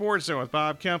listening to the Sports Zone with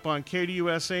Bob Kemp on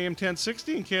KDUS AM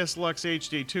 1060 and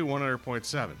KSLX HD2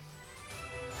 100.7.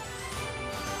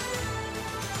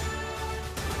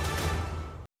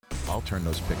 I'll turn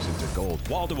those picks into gold.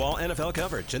 Wall-to-wall NFL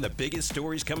coverage and the biggest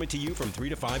stories coming to you from 3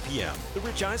 to 5 p.m. The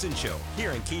Rich Eisen Show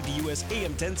here on KDUS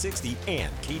AM 1060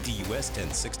 and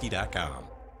KDUS1060.com.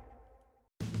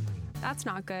 That's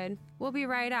not good. We'll be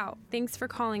right out. Thanks for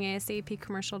calling ASAP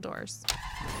Commercial Doors.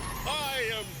 I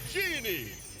am Genie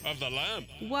of the Lamp.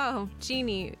 Whoa,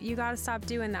 Genie, you gotta stop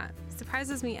doing that.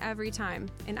 Surprises me every time,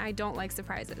 and I don't like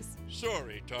surprises.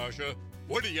 Sorry, Tasha.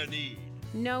 What do you need?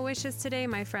 No wishes today,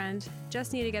 my friend.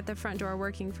 Just need to get the front door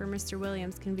working for Mr.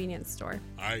 Williams' convenience store.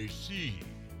 I see.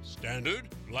 Standard,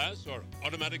 glass, or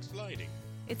automatic sliding?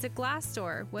 It's a glass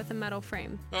door with a metal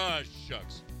frame. Ah,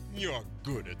 shucks. You're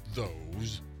good at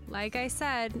those. Like I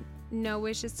said, no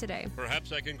wishes today.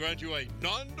 Perhaps I can grant you a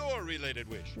non-door related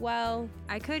wish. Well,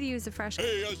 I could use a fresh...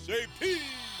 ASAP!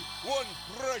 One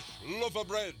fresh loaf of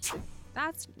bread.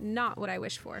 That's not what I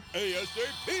wish for.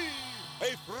 ASAP!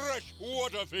 A fresh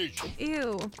water fish.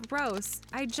 Ew, gross.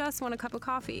 I just want a cup of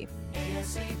coffee.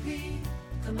 ASAP,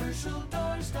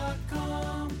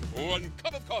 commercialdoors.com. 1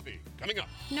 cup of coffee coming up.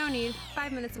 No need.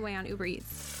 5 minutes away on Uber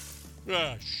Eats.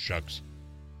 Ah, shucks.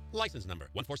 License number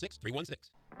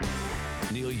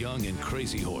 146316. Neil Young and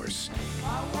Crazy Horse.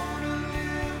 I wanna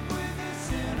live with a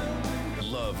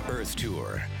cinnamon. Love Earth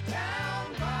Tour.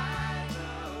 Down by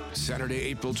Saturday,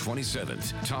 April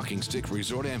 27th, Talking Stick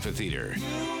Resort Amphitheater.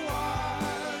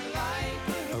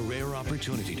 A rare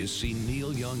opportunity to see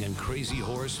Neil Young and Crazy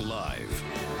Horse live.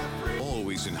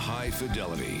 Always in high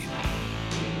fidelity.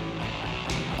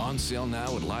 On sale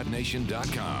now at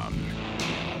LiveNation.com.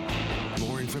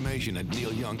 More information at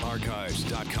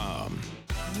NeilYoungArchives.com.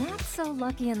 Not so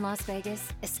lucky in Las Vegas.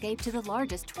 Escape to the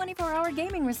largest 24-hour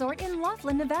gaming resort in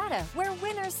Laughlin, Nevada, where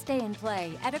winners stay and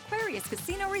play at Aquarius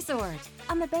Casino Resort.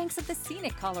 On the banks of the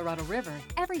scenic Colorado River,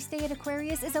 every stay at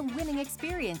Aquarius is a winning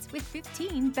experience with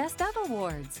 15 Best Of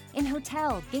awards. In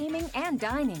hotel, gaming, and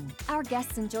dining, our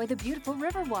guests enjoy the beautiful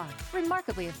Riverwalk,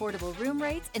 remarkably affordable room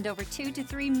rates, and over $2 to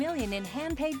 $3 million in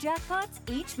hand-paid jackpots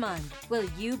each month. Will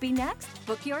you be next?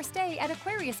 Book your stay at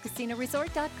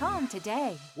AquariusCasinoResort.com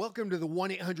today. Welcome to the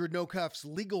 1-800-NO-CUFFS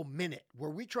Legal Minute, where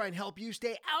we try and help you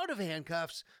stay out of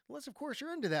handcuffs, unless, of course,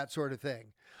 you're into that sort of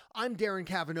thing. I'm Darren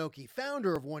Kavanoki,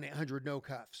 founder of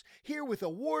 1-800-NO-CUFFS, here with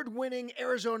award-winning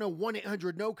Arizona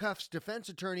 1-800-NO-CUFFS defense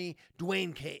attorney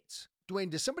Dwayne Cates. Dwayne,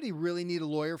 does somebody really need a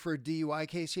lawyer for a DUI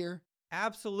case here?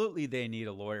 Absolutely, they need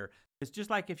a lawyer. It's just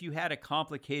like if you had a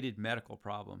complicated medical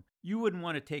problem. You wouldn't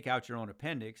want to take out your own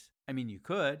appendix. I mean, you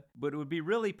could, but it would be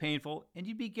really painful and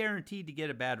you'd be guaranteed to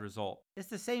get a bad result. It's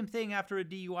the same thing after a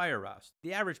DUI arrest.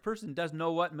 The average person doesn't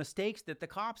know what mistakes that the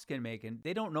cops can make, and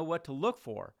they don't know what to look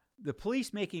for. The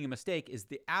police making a mistake is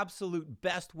the absolute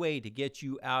best way to get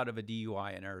you out of a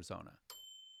DUI in Arizona.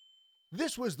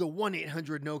 This was the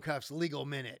 1-800-NO-CUFFS Legal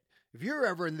Minute. If you're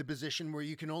ever in the position where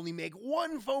you can only make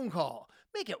one phone call,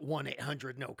 make it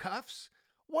 1-800-NO-CUFFS.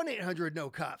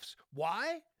 1-800-NO-CUFFS.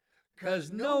 Why?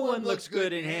 Because no one looks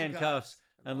good in handcuffs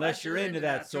unless you're into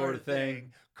that sort of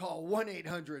thing. Call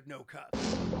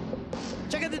 1-800-NO-CUFFS.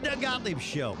 Check out the Doug Gottlieb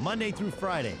Show, Monday through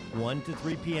Friday, 1 to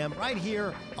 3 p.m., right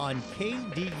here on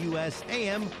KDUS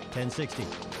AM 1060.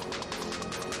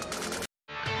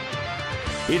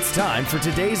 It's time for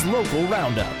today's local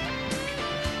roundup.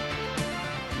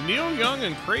 Neil Young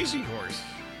and Crazy Horse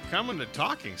coming to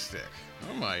Talking Stick.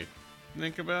 I might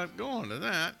think about going to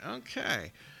that.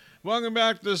 Okay. Welcome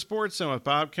back to the Sports Zone with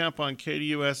Bob Kemp on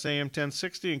KDUS AM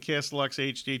 1060 and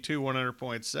KSLX HD2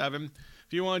 100.7.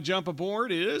 If you want to jump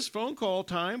aboard, it is phone call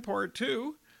time, part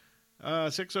 2,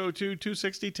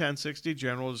 602-260-1060,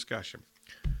 general discussion.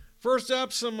 First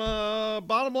up, some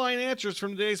bottom line answers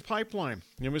from today's pipeline.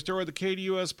 We start with the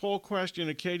KDUS poll question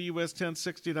at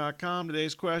KDUS1060.com.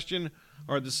 Today's question,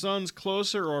 are the Suns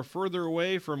closer or further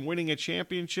away from winning a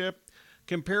championship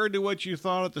compared to what you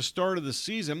thought at the start of the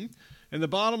season? And the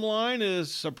bottom line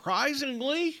is,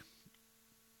 surprisingly,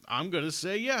 I'm going to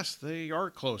say yes, they are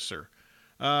closer.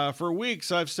 For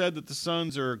weeks, I've said that the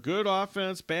Suns are good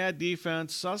offense, bad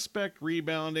defense, suspect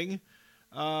rebounding,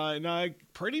 and I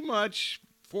pretty much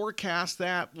forecast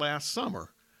that last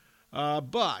summer.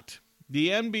 But the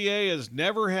NBA has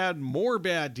never had more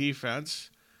bad defense,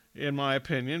 in my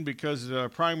opinion, because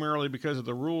primarily because of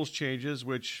the rules changes,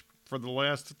 which for the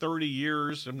last 30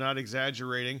 years, I'm not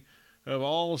exaggerating, have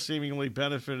all seemingly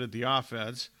benefited the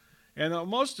offense. And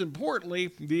most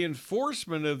importantly, the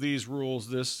enforcement of these rules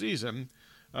this season,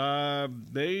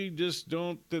 they just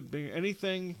don't,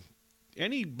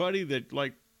 anybody that,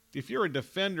 like, if you're a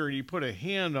defender and you put a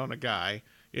hand on a guy,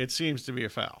 it seems to be a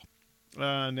foul.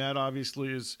 And that obviously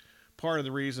is part of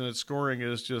the reason that scoring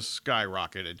is just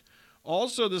skyrocketed.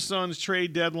 Also, the Suns'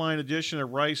 trade deadline addition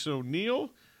of Royce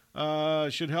O'Neal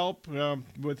should help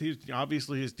with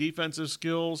his defensive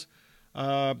skills.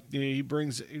 He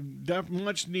brings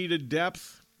much needed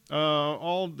depth.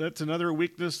 That's another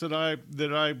weakness that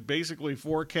I basically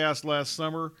forecast last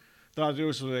summer. Thought it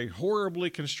was a horribly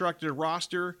constructed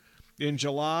roster in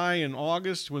July and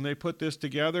August when they put this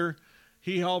together.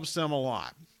 He helps them a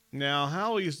lot. Now,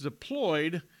 how he's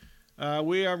deployed,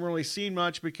 we haven't really seen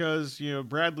much because,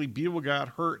 Bradley Beal got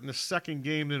hurt in the second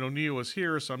game that O'Neal was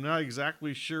here, so I'm not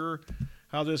exactly sure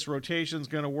how this rotation is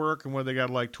going to work and whether they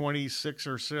got like 26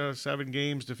 or 7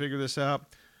 games to figure this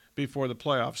out before the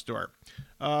playoffs start.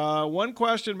 One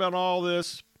question about all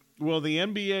this, will the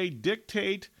NBA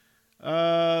dictate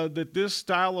that this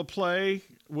style of play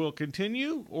will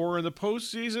continue, or in the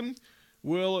postseason,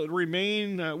 will it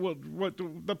remain? What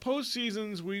the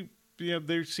postseasons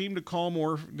they seem to call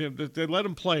more. They let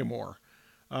them play more,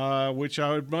 which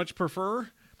I would much prefer.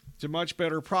 It's a much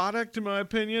better product, in my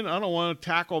opinion. I don't want to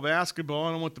tackle basketball.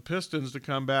 I don't want the Pistons to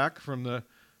come back from the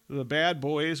bad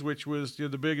boys, which was the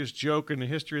biggest joke in the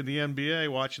history of the NBA.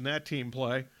 Watching that team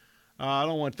play, I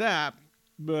don't want that.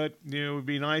 But it would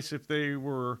be nice if they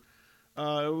were.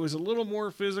 It was a little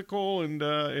more physical, and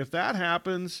if that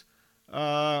happens.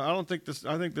 I think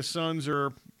the Suns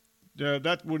are.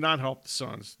 That would not help the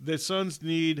Suns. The Suns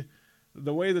need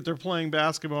the way that they're playing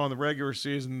basketball in the regular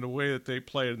season, the way that they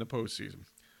play it in the postseason.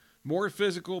 More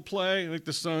physical play. I think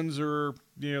the Suns are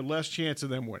less chance of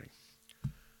them winning.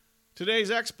 Today's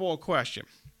X-Bowl question: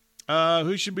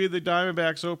 who should be the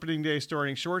Diamondbacks' opening day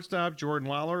starting shortstop, Jordan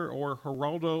Lawler or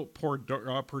Geraldo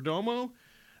Perdomo?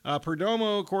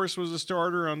 Perdomo, of course, was a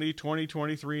starter on the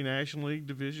 2023 National League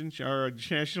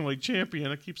National League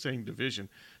champion. I keep saying division.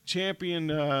 Champion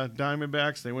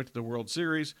Diamondbacks. They went to the World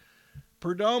Series.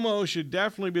 Perdomo should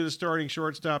definitely be the starting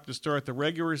shortstop to start the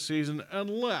regular season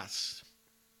unless,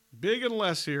 big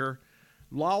unless here,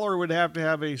 Lawler would have to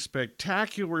have a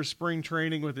spectacular spring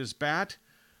training with his bat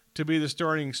to be the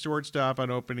starting shortstop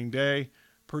on opening day.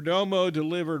 Perdomo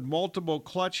delivered multiple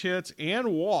clutch hits and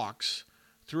walks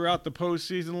throughout the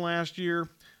postseason last year,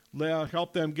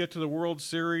 helped them get to the World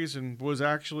Series, and was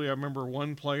actually, I remember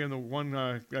one play in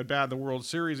the at bat in the World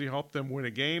Series, he helped them win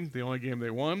a game, the only game they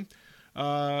won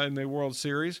in the World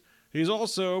Series. He's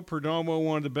also, Perdomo,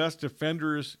 one of the best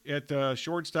defenders at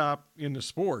shortstop in the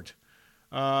sport.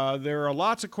 There are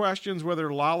lots of questions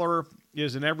whether Lawler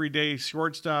is an everyday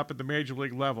shortstop at the major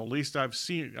league level. At least I've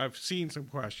seen some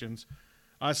questions.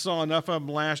 I saw enough of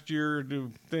them last year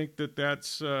to think that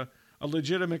that's a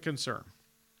legitimate concern.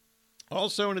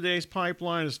 Also in today's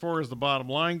pipeline, as far as the bottom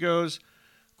line goes,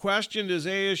 question: does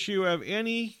ASU have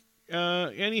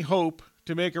any hope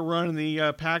to make a run in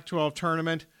the Pac-12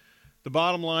 tournament? The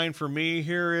bottom line for me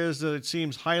here is that it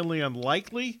seems highly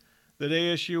unlikely that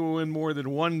ASU will win more than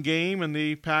one game in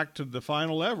the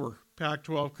final ever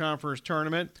Pac-12 conference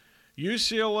tournament.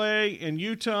 UCLA and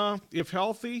Utah, if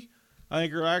healthy, I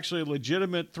think are actually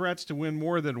legitimate threats to win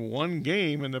more than one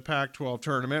game in the Pac-12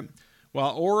 tournament,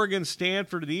 while Oregon,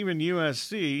 Stanford, and even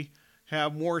USC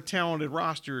have more talented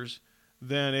rosters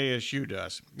than ASU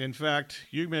does. In fact,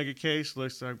 you make a case,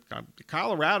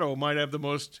 Colorado might have the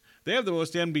most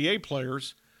NBA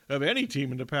players of any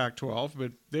team in the Pac-12,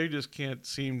 but they just can't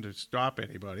seem to stop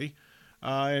anybody.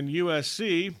 And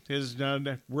USC has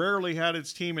rarely had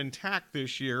its team intact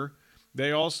this year.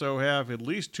 They also have at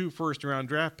least 2 first-round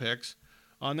draft picks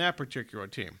on that particular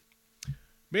team.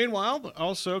 Meanwhile,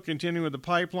 also continuing with the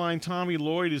pipeline, Tommy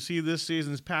Lloyd is this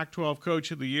season's Pac-12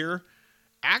 Coach of the Year.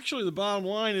 Actually, the bottom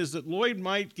line is that Lloyd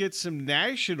might get some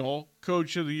national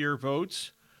Coach of the Year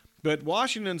votes, but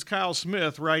Washington's Kyle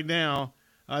Smith right now,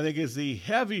 I think, is the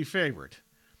heavy favorite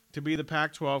to be the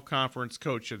Pac-12 Conference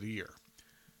Coach of the Year.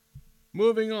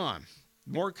 Moving on,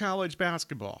 more college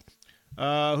basketball.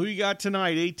 Who you got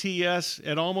tonight? ATS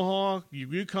at Omaha,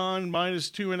 UConn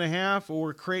 -2.5,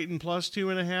 or Creighton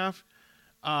 +2.5.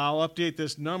 I'll update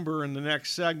this number in the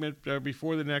next segment.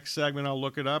 Before the next segment, I'll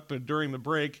look it up. And during the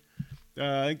break,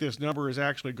 I think this number has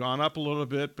actually gone up a little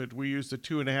bit, but we used the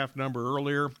 2.5 number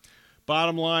earlier.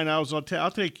 Bottom line, I'll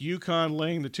take UConn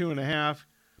laying the 2.5.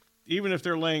 Even if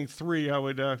they're laying 3, I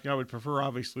would prefer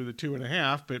obviously the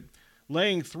 2.5, but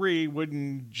laying 3 I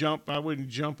wouldn't jump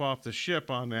off the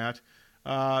ship on that.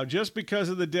 Just because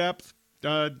of the depth.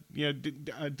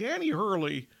 Danny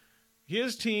Hurley,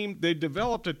 his team, they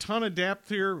developed a ton of depth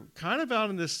here, kind of out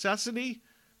of necessity,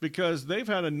 because they've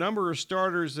had a number of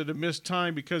starters that have missed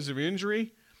time because of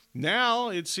injury. Now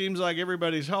it seems like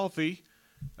everybody's healthy.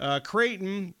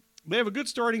 Creighton, they have a good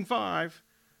starting 5,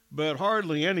 but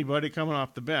hardly anybody coming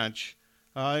off the bench.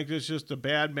 I think it's just a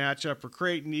bad matchup for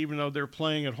Creighton, even though they're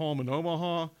playing at home in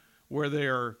Omaha, where they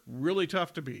are really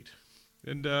tough to beat.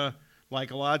 And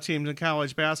like a lot of teams in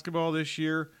college basketball this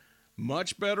year,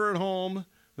 much better at home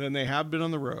than they have been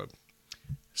on the road.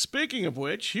 Speaking of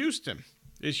which, Houston.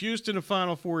 Is Houston a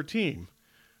Final Four team?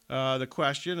 The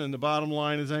question, and the bottom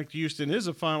line is I think Houston is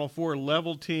a Final Four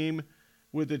level team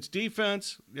with its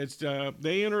defense.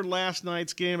 They entered last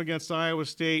night's game against Iowa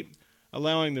State,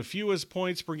 allowing the fewest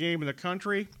points per game in the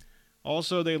country.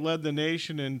 Also, they led the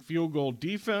nation in field goal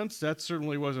defense. That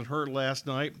certainly wasn't hurt last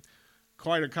night.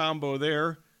 Quite a combo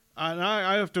there. And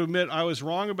I have to admit, I was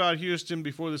wrong about Houston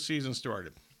before the season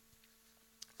started.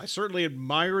 I certainly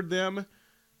admired them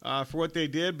for what they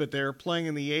did, but they were playing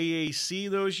in the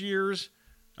AAC those years.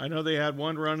 I know they had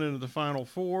one run into the Final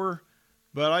Four,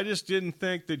 but I just didn't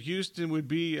think that Houston would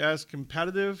be as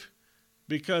competitive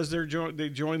because they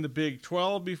joined the Big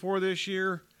 12 before this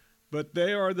year. But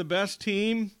they are the best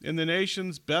team in the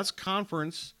nation's best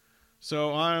conference,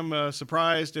 so I'm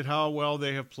surprised at how well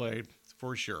they have played,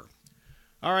 for sure.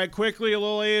 All right, quickly, a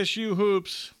little ASU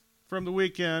hoops from the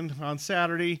weekend on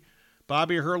Saturday.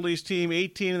 Bobby Hurley's team,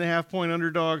 18.5-point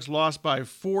underdogs, lost by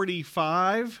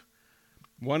 45,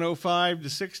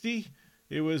 105-60.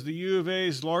 It was the U of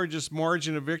A's largest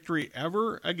margin of victory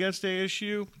ever against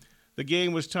ASU. The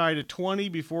game was tied at 20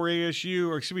 before the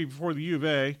U of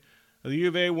A. The U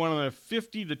of A won on a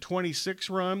 50-26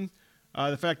 run.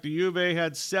 The fact the U of A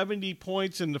had 70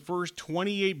 points in the first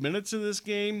 28 minutes of this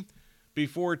game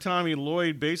before Tommy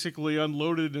Lloyd basically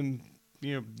unloaded and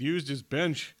used his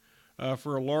bench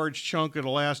for a large chunk of the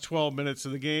last 12 minutes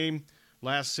of the game.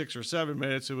 Last 6 or 7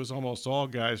 minutes, it was almost all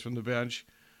guys from the bench.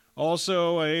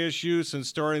 Also, ASU, since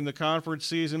starting the conference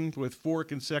season with 4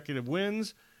 consecutive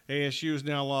wins, ASU has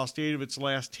now lost 8 of its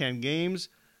last 10 games.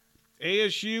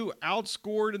 ASU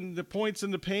outscored in the points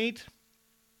in the paint.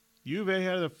 U of A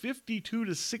had a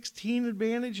 52-16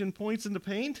 advantage in points in the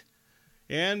paint.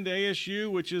 And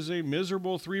ASU, which is a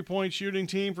miserable 3-point shooting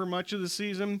team for much of the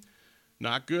season,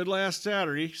 not good last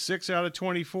Saturday, 6 out of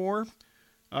 24.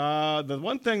 The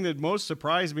one thing that most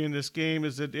surprised me in this game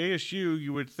is that ASU,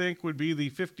 you would think, would be the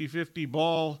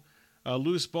 50-50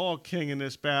 loose ball king in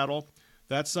this battle.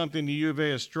 That's something the U of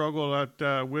A has struggled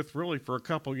with really for a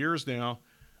couple years now.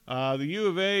 The U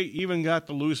of A even got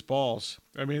the loose balls.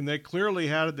 I mean, they clearly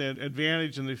had the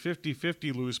advantage in the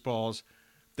 50-50 loose balls.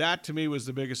 That, to me, was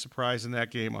the biggest surprise in that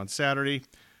game on Saturday.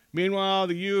 Meanwhile,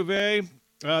 the U of A,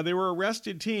 they were a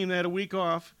rested team. They had a week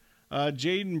off.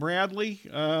 Jaden Bradley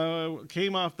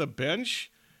came off the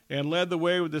bench and led the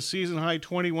way with the season-high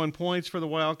 21 points for the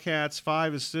Wildcats,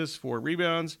 5 assists, 4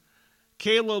 rebounds.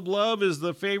 Caleb Love is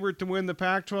the favorite to win the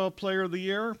Pac-12 Player of the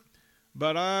Year,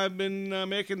 but I've been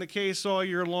making the case all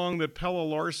year long that Pella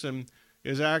Larson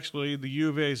is actually the U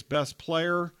of A's best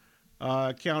player.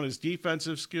 Count his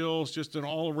defensive skills, just an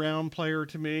all-around player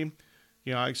to me.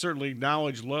 You know, I certainly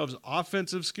acknowledge Love's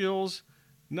offensive skills.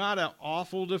 Not an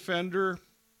awful defender,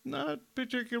 not a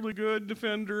particularly good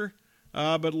defender,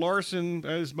 but Larson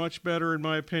is much better, in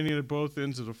my opinion, at both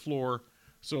ends of the floor.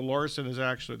 So Larson is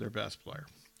actually their best player.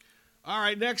 All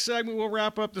right, next segment, we'll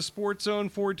wrap up the Sports Zone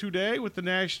for today with the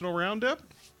National Roundup.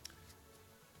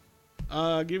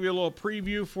 Give you a little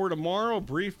preview for tomorrow,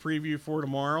 brief preview for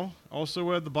tomorrow.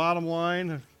 Also at the bottom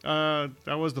line,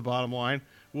 that was the bottom line.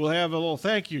 We'll have a little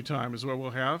thank you time is what we'll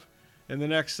have. In the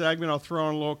next segment, I'll throw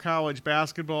in a little college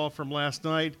basketball from last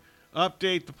night.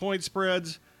 Update the point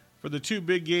spreads for the 2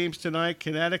 big games tonight,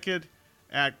 Connecticut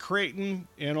at Creighton,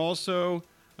 and also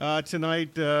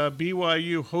tonight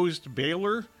BYU host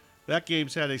Baylor. That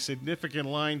game's had a significant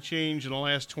line change in the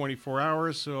last 24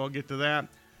 hours, so I'll get to that.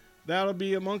 That'll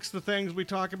be amongst the things we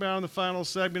talk about in the final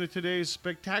segment of today's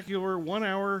spectacular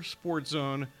 1-hour Sports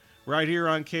Zone right here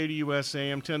on KDUS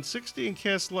AM 1060 and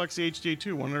KSLUX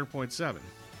HD2 100.7.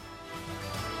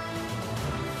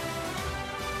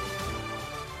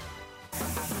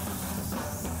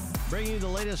 Bringing you the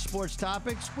latest sports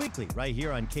topics weekly right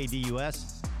here on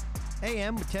KDUS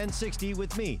AM 1060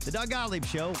 with me, the Doug Gottlieb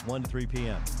Show, 1 to 3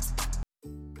 p.m.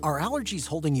 Are allergies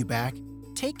holding you back?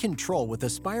 Take control with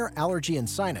Aspire Allergy and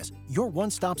Sinus, your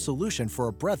one-stop solution for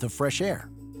a breath of fresh air.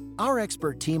 Our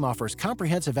expert team offers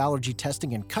comprehensive allergy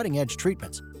testing and cutting-edge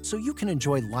treatments, so you can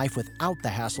enjoy life without the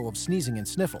hassle of sneezing and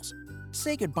sniffles.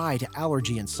 Say goodbye to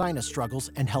allergy and sinus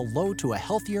struggles and hello to a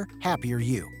healthier, happier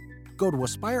you. Go to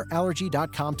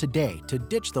AspireAllergy.com today to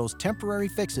ditch those temporary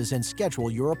fixes and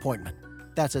schedule your appointment.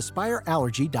 That's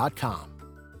AspireAllergy.com.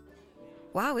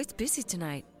 Wow, it's busy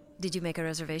tonight. Did you make a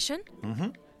reservation? Mm-hmm.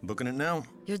 Booking it now.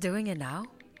 You're doing it now?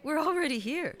 We're already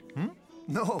here.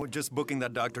 No, just booking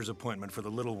that doctor's appointment for the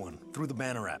little one through the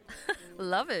Banner app.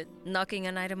 Love it. Knocking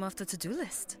an item off the to-do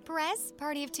list. Perez,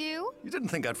 party of 2? You didn't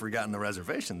think I'd forgotten the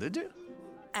reservation, did you?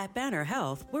 At Banner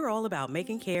Health, we're all about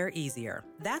making care easier.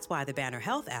 That's why the Banner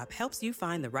Health app helps you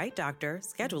find the right doctor,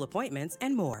 schedule appointments,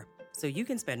 and more, so you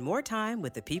can spend more time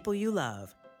with the people you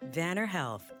love. Banner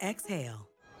Health. Exhale.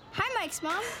 Hi, Mike's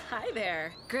mom. Hi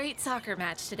there. Great soccer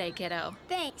match today, kiddo.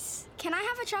 Thanks. Can I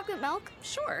have a chocolate milk?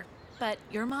 Sure. But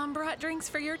your mom brought drinks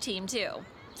for your team, too.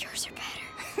 Yours are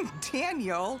better.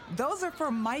 Daniel, those are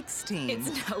for Mike's team.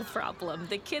 It's no problem.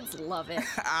 The kids love it.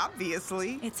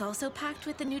 Obviously. It's also packed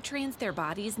with the nutrients their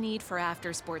bodies need for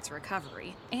after-sports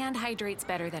recovery and hydrates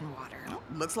better than water. Oh,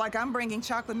 looks like I'm bringing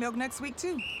chocolate milk next week,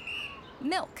 too.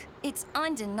 Milk. It's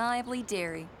undeniably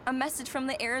dairy. A message from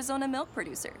the Arizona milk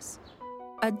producers.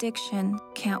 Addiction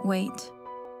can't wait.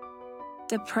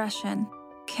 Depression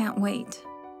can't wait.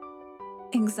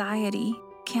 Anxiety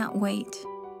can't wait.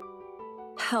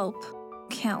 Help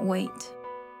can't wait.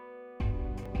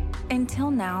 Until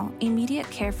now, immediate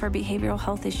care for behavioral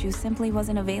health issues simply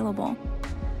wasn't available.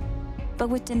 But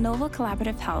with DeNova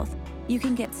Collaborative Health, you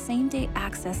can get same-day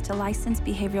access to licensed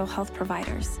behavioral health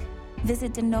providers.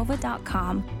 Visit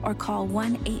denova.com or call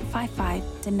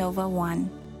 1-855-DENOVA-1.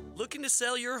 Looking to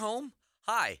sell your home?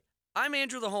 Hi, I'm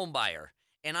Andrew the Home Buyer,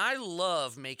 and I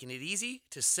love making it easy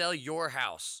to sell your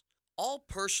house. I'll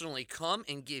personally come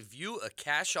and give you a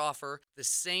cash offer the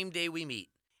same day we meet,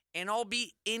 and I'll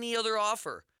beat any other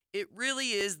offer. It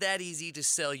really is that easy to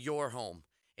sell your home,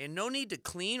 and no need to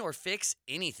clean or fix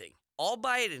anything. I'll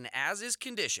buy it in as-is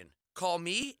condition. Call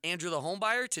me, Andrew the Home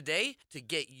Buyer, today to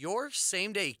get your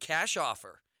same-day cash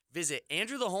offer. Visit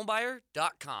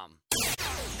AndrewTheHomebuyer.com.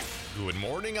 Good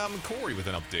morning, I'm Corey with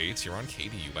an update here on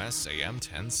KDUS AM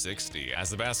 1060. As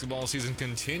the basketball season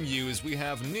continues, we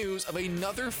have news of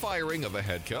another firing of a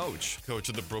head coach. Coach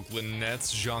of the Brooklyn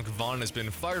Nets, Jacques Vaughn, has been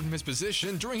fired from his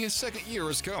position during his second year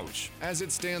as coach. As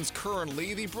it stands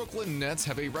currently, the Brooklyn Nets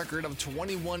have a record of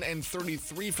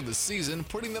 21-33 for the season,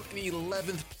 putting them in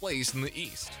 11th place in the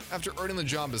East. After earning the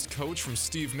job as coach from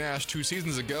Steve Nash 2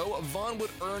 seasons ago, Vaughn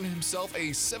would earn himself a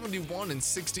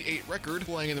 71-68 record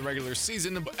playing in the regular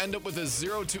season, but end up with with a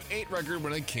 0-8 record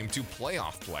when it came to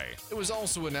playoff play. It was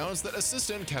also announced that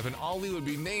assistant Kevin Ollie would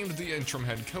be named the interim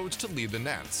head coach to lead the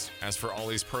Nets. As for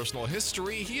Ollie's personal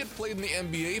history, he had played in the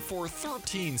NBA for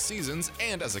 13 seasons,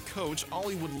 and as a coach,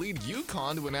 Ollie would lead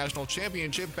UConn to a national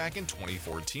championship back in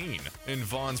 2014. In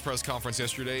Vaughn's press conference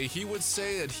yesterday, he would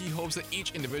say that he hopes that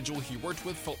each individual he worked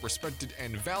with felt respected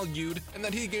and valued, and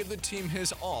that he gave the team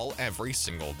his all every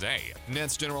single day.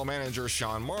 Nets general manager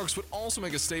Sean Marks would also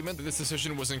make a statement that this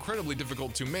decision was incredibly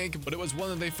difficult to make, but it was one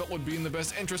that they felt would be in the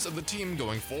best interest of the team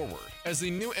going forward. As the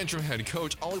new interim head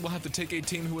coach, Ollie will have to take a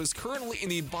team who is currently in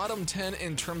the bottom 10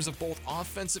 in terms of both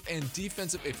offensive and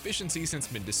defensive efficiency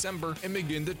since mid-December and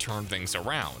begin to turn things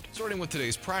around. Starting with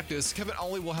today's practice, Kevin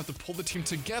Ollie will have to pull the team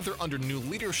together under new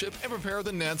leadership and prepare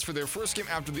the Nets for their first game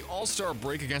after the All-Star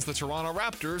break against the Toronto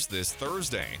Raptors this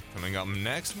Thursday. Coming up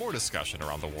next, more discussion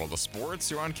around the world of sports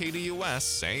here on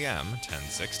KDUS AM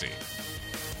 1060.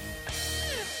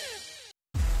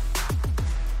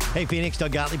 Hey Phoenix,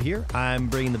 Doug Gottlieb here. I'm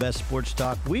bringing the best sports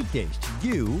talk weekdays to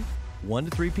you, 1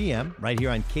 to 3 p.m. right here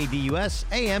on KDUS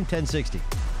AM 1060.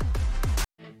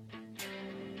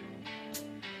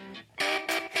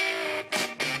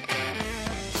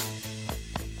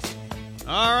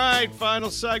 All right, final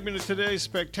segment of today's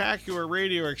spectacular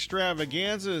radio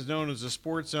extravaganza is known as the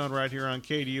Sports Zone right here on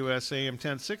KDUS AM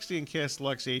 1060 and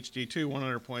KSLX HD2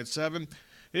 100.7.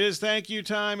 It is thank you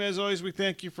time. As always, we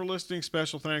thank you for listening.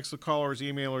 Special thanks to callers,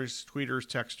 emailers, tweeters,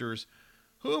 texters,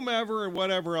 whomever and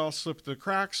whatever else slipped the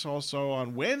cracks. Also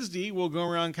on Wednesday, we'll go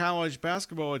around college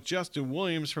basketball with Justin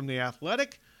Williams from The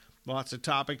Athletic. Lots of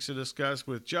topics to discuss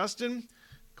with Justin,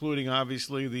 including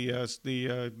obviously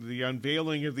the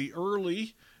unveiling of the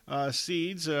early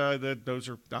seeds. That those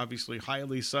are obviously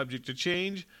highly subject to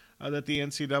change. That the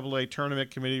NCAA Tournament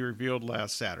Committee revealed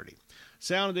last Saturday.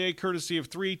 Sound of the Day courtesy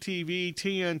of 3TV,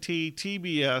 TNT,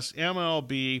 TBS,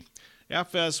 MLB,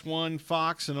 FS1,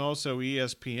 Fox, and also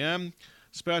ESPN.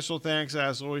 Special thanks,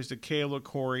 as always, to Kayla,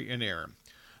 Corey, and Aaron.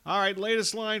 All right,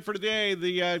 latest line for today.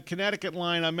 The Connecticut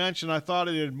line I mentioned, I thought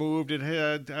it had moved. It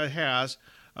has.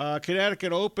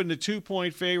 Connecticut opened a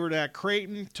 2-point favorite at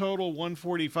Creighton, total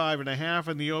 145.5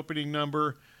 in the opening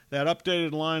number. That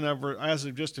updated line as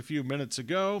of just a few minutes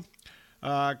ago.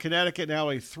 Connecticut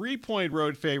now a 3-point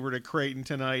road favorite at Creighton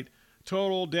tonight,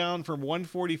 total down from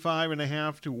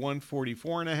 145.5 to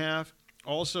 144.5.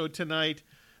 Also tonight,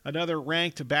 another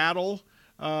ranked battle.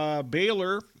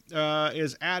 Baylor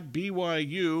is at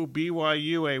BYU.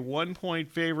 BYU a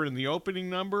 1-point favorite in the opening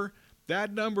number.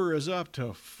 That number is up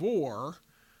to 4.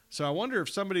 So I wonder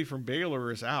if somebody from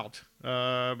Baylor is out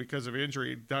because of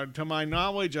injury. To my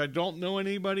knowledge, I don't know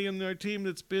anybody in their team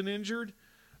that's been injured.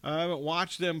 I haven't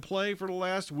watched them play for the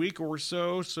last week or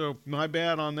so my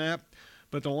bad on that.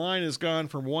 But the line has gone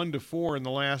from 1 to 4 in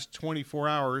the last 24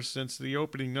 hours since the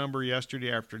opening number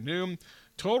yesterday afternoon.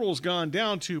 Total's gone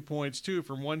down 2 points, too,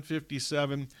 from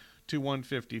 157 to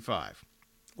 155.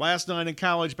 Last night in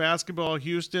college basketball,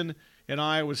 Houston and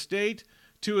Iowa State,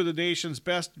 two of the nation's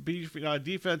best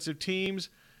defensive teams.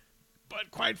 But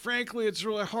quite frankly, it's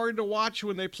really hard to watch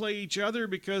when they play each other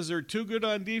because they're too good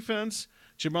on defense.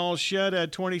 Jamal Shead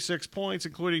had 26 points,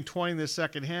 including 20 in the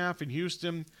second half, and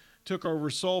Houston took over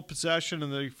sole possession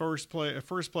in the first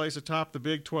place atop the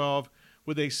Big 12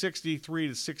 with a 73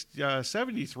 to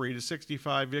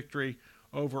 65 victory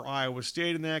over Iowa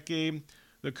State in that game.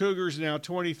 The Cougars now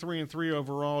 23-3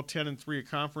 overall, 10-3 at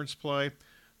conference play.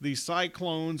 The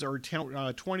Cyclones are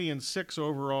 20-6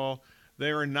 overall. They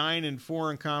are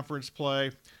 9-4 in conference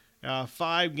play.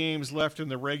 5 games left in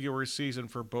the regular season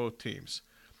for both teams.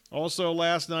 Also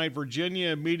last night,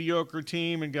 Virginia, a mediocre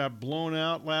team, and got blown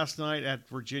out last night at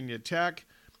Virginia Tech.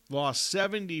 Lost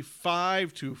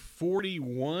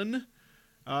 75-41.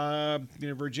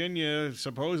 Virginia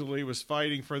supposedly was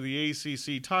fighting for the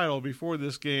ACC title before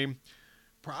this game.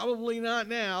 Probably not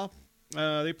now.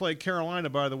 They play Carolina,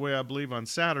 by the way, I believe on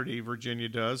Saturday, Virginia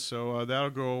does. So that'll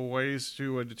go a ways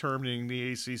to determining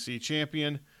the ACC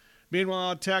champion.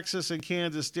 Meanwhile, Texas and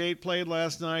Kansas State played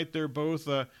last night. They're both...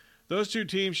 those two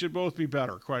teams should both be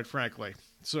better, quite frankly.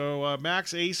 So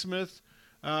Max Asmuth,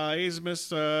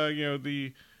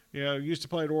 used to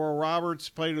play at Oral Roberts,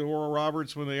 played at Oral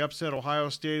Roberts when they upset Ohio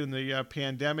State in the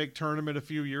pandemic tournament a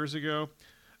few years ago.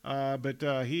 But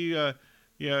he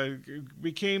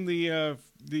became the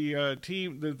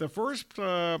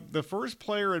first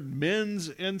player in men's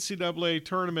NCAA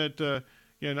tournament,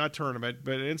 not tournament,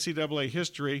 but NCAA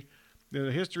history. In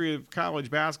the history of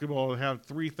college basketball, to have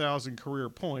 3,000 career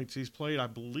points. He's played, I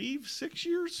believe, 6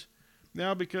 years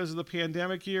now because of the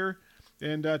pandemic year.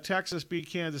 And Texas beat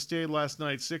Kansas State last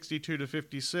night,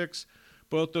 62-56.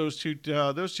 Both those two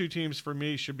teams, for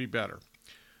me, should be better.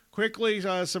 Quickly,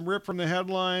 some rip from the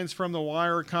headlines from the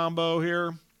Wire combo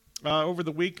here. Over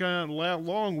the weekend,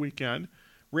 long weekend,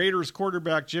 Raiders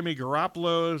quarterback Jimmy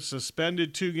Garoppolo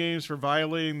suspended 2 games for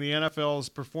violating the NFL's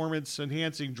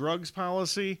performance-enhancing drugs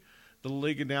policy. The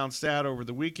league announced that over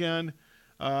the weekend.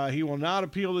 He will not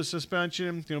appeal the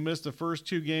suspension. He'll miss the first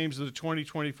 2 games of the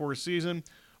 2024 season.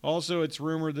 Also, it's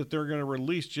rumored that they're going to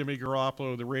release Jimmy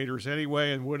Garoppolo, the Raiders,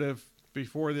 anyway, and would have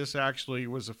before this actually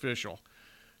was official.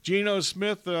 Geno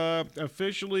Smith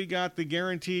officially got the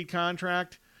guaranteed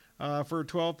contract for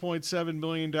 $12.7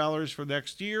 million for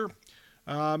next year.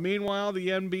 Meanwhile, the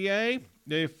NBA,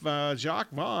 if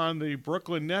Jacques Vaughn, the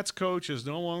Brooklyn Nets coach, is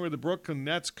no longer the Brooklyn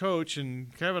Nets coach,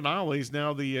 and Kevin Ollie is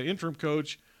now the interim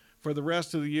coach for the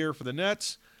rest of the year for the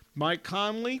Nets. Mike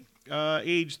Conley,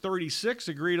 age 36,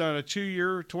 agreed on a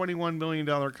 2-year, $21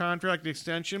 million contract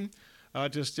extension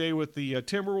to stay with the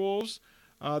Timberwolves.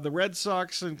 The Red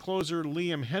Sox and closer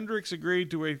Liam Hendriks agreed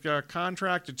to a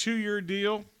contract, a 2-year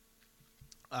deal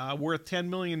worth $10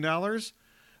 million.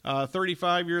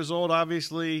 35 years old,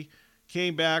 obviously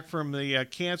came back from the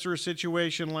cancer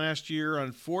situation last year.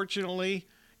 Unfortunately,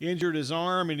 injured his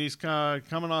arm, and he's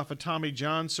coming off a Tommy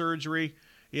John surgery.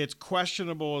 It's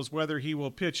questionable as whether he will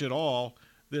pitch at all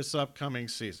this upcoming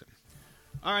season.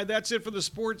 All right, that's it for the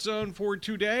Sports Zone for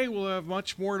today. We'll have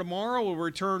much more tomorrow. We'll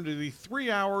return to the 3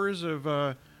 hours of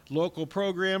local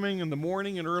programming in the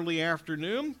morning and early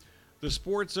afternoon. The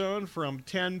Sports Zone from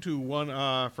 10 to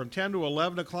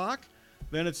 11 o'clock.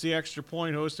 Then it's the Extra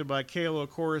Point hosted by Kayla,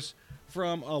 of course,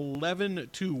 from 11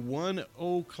 to 1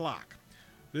 o'clock.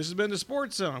 This has been the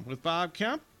Sports Zone with Bob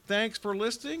Kemp. Thanks for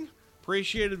listening.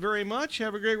 Appreciate it very much.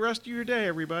 Have a great rest of your day,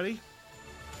 everybody.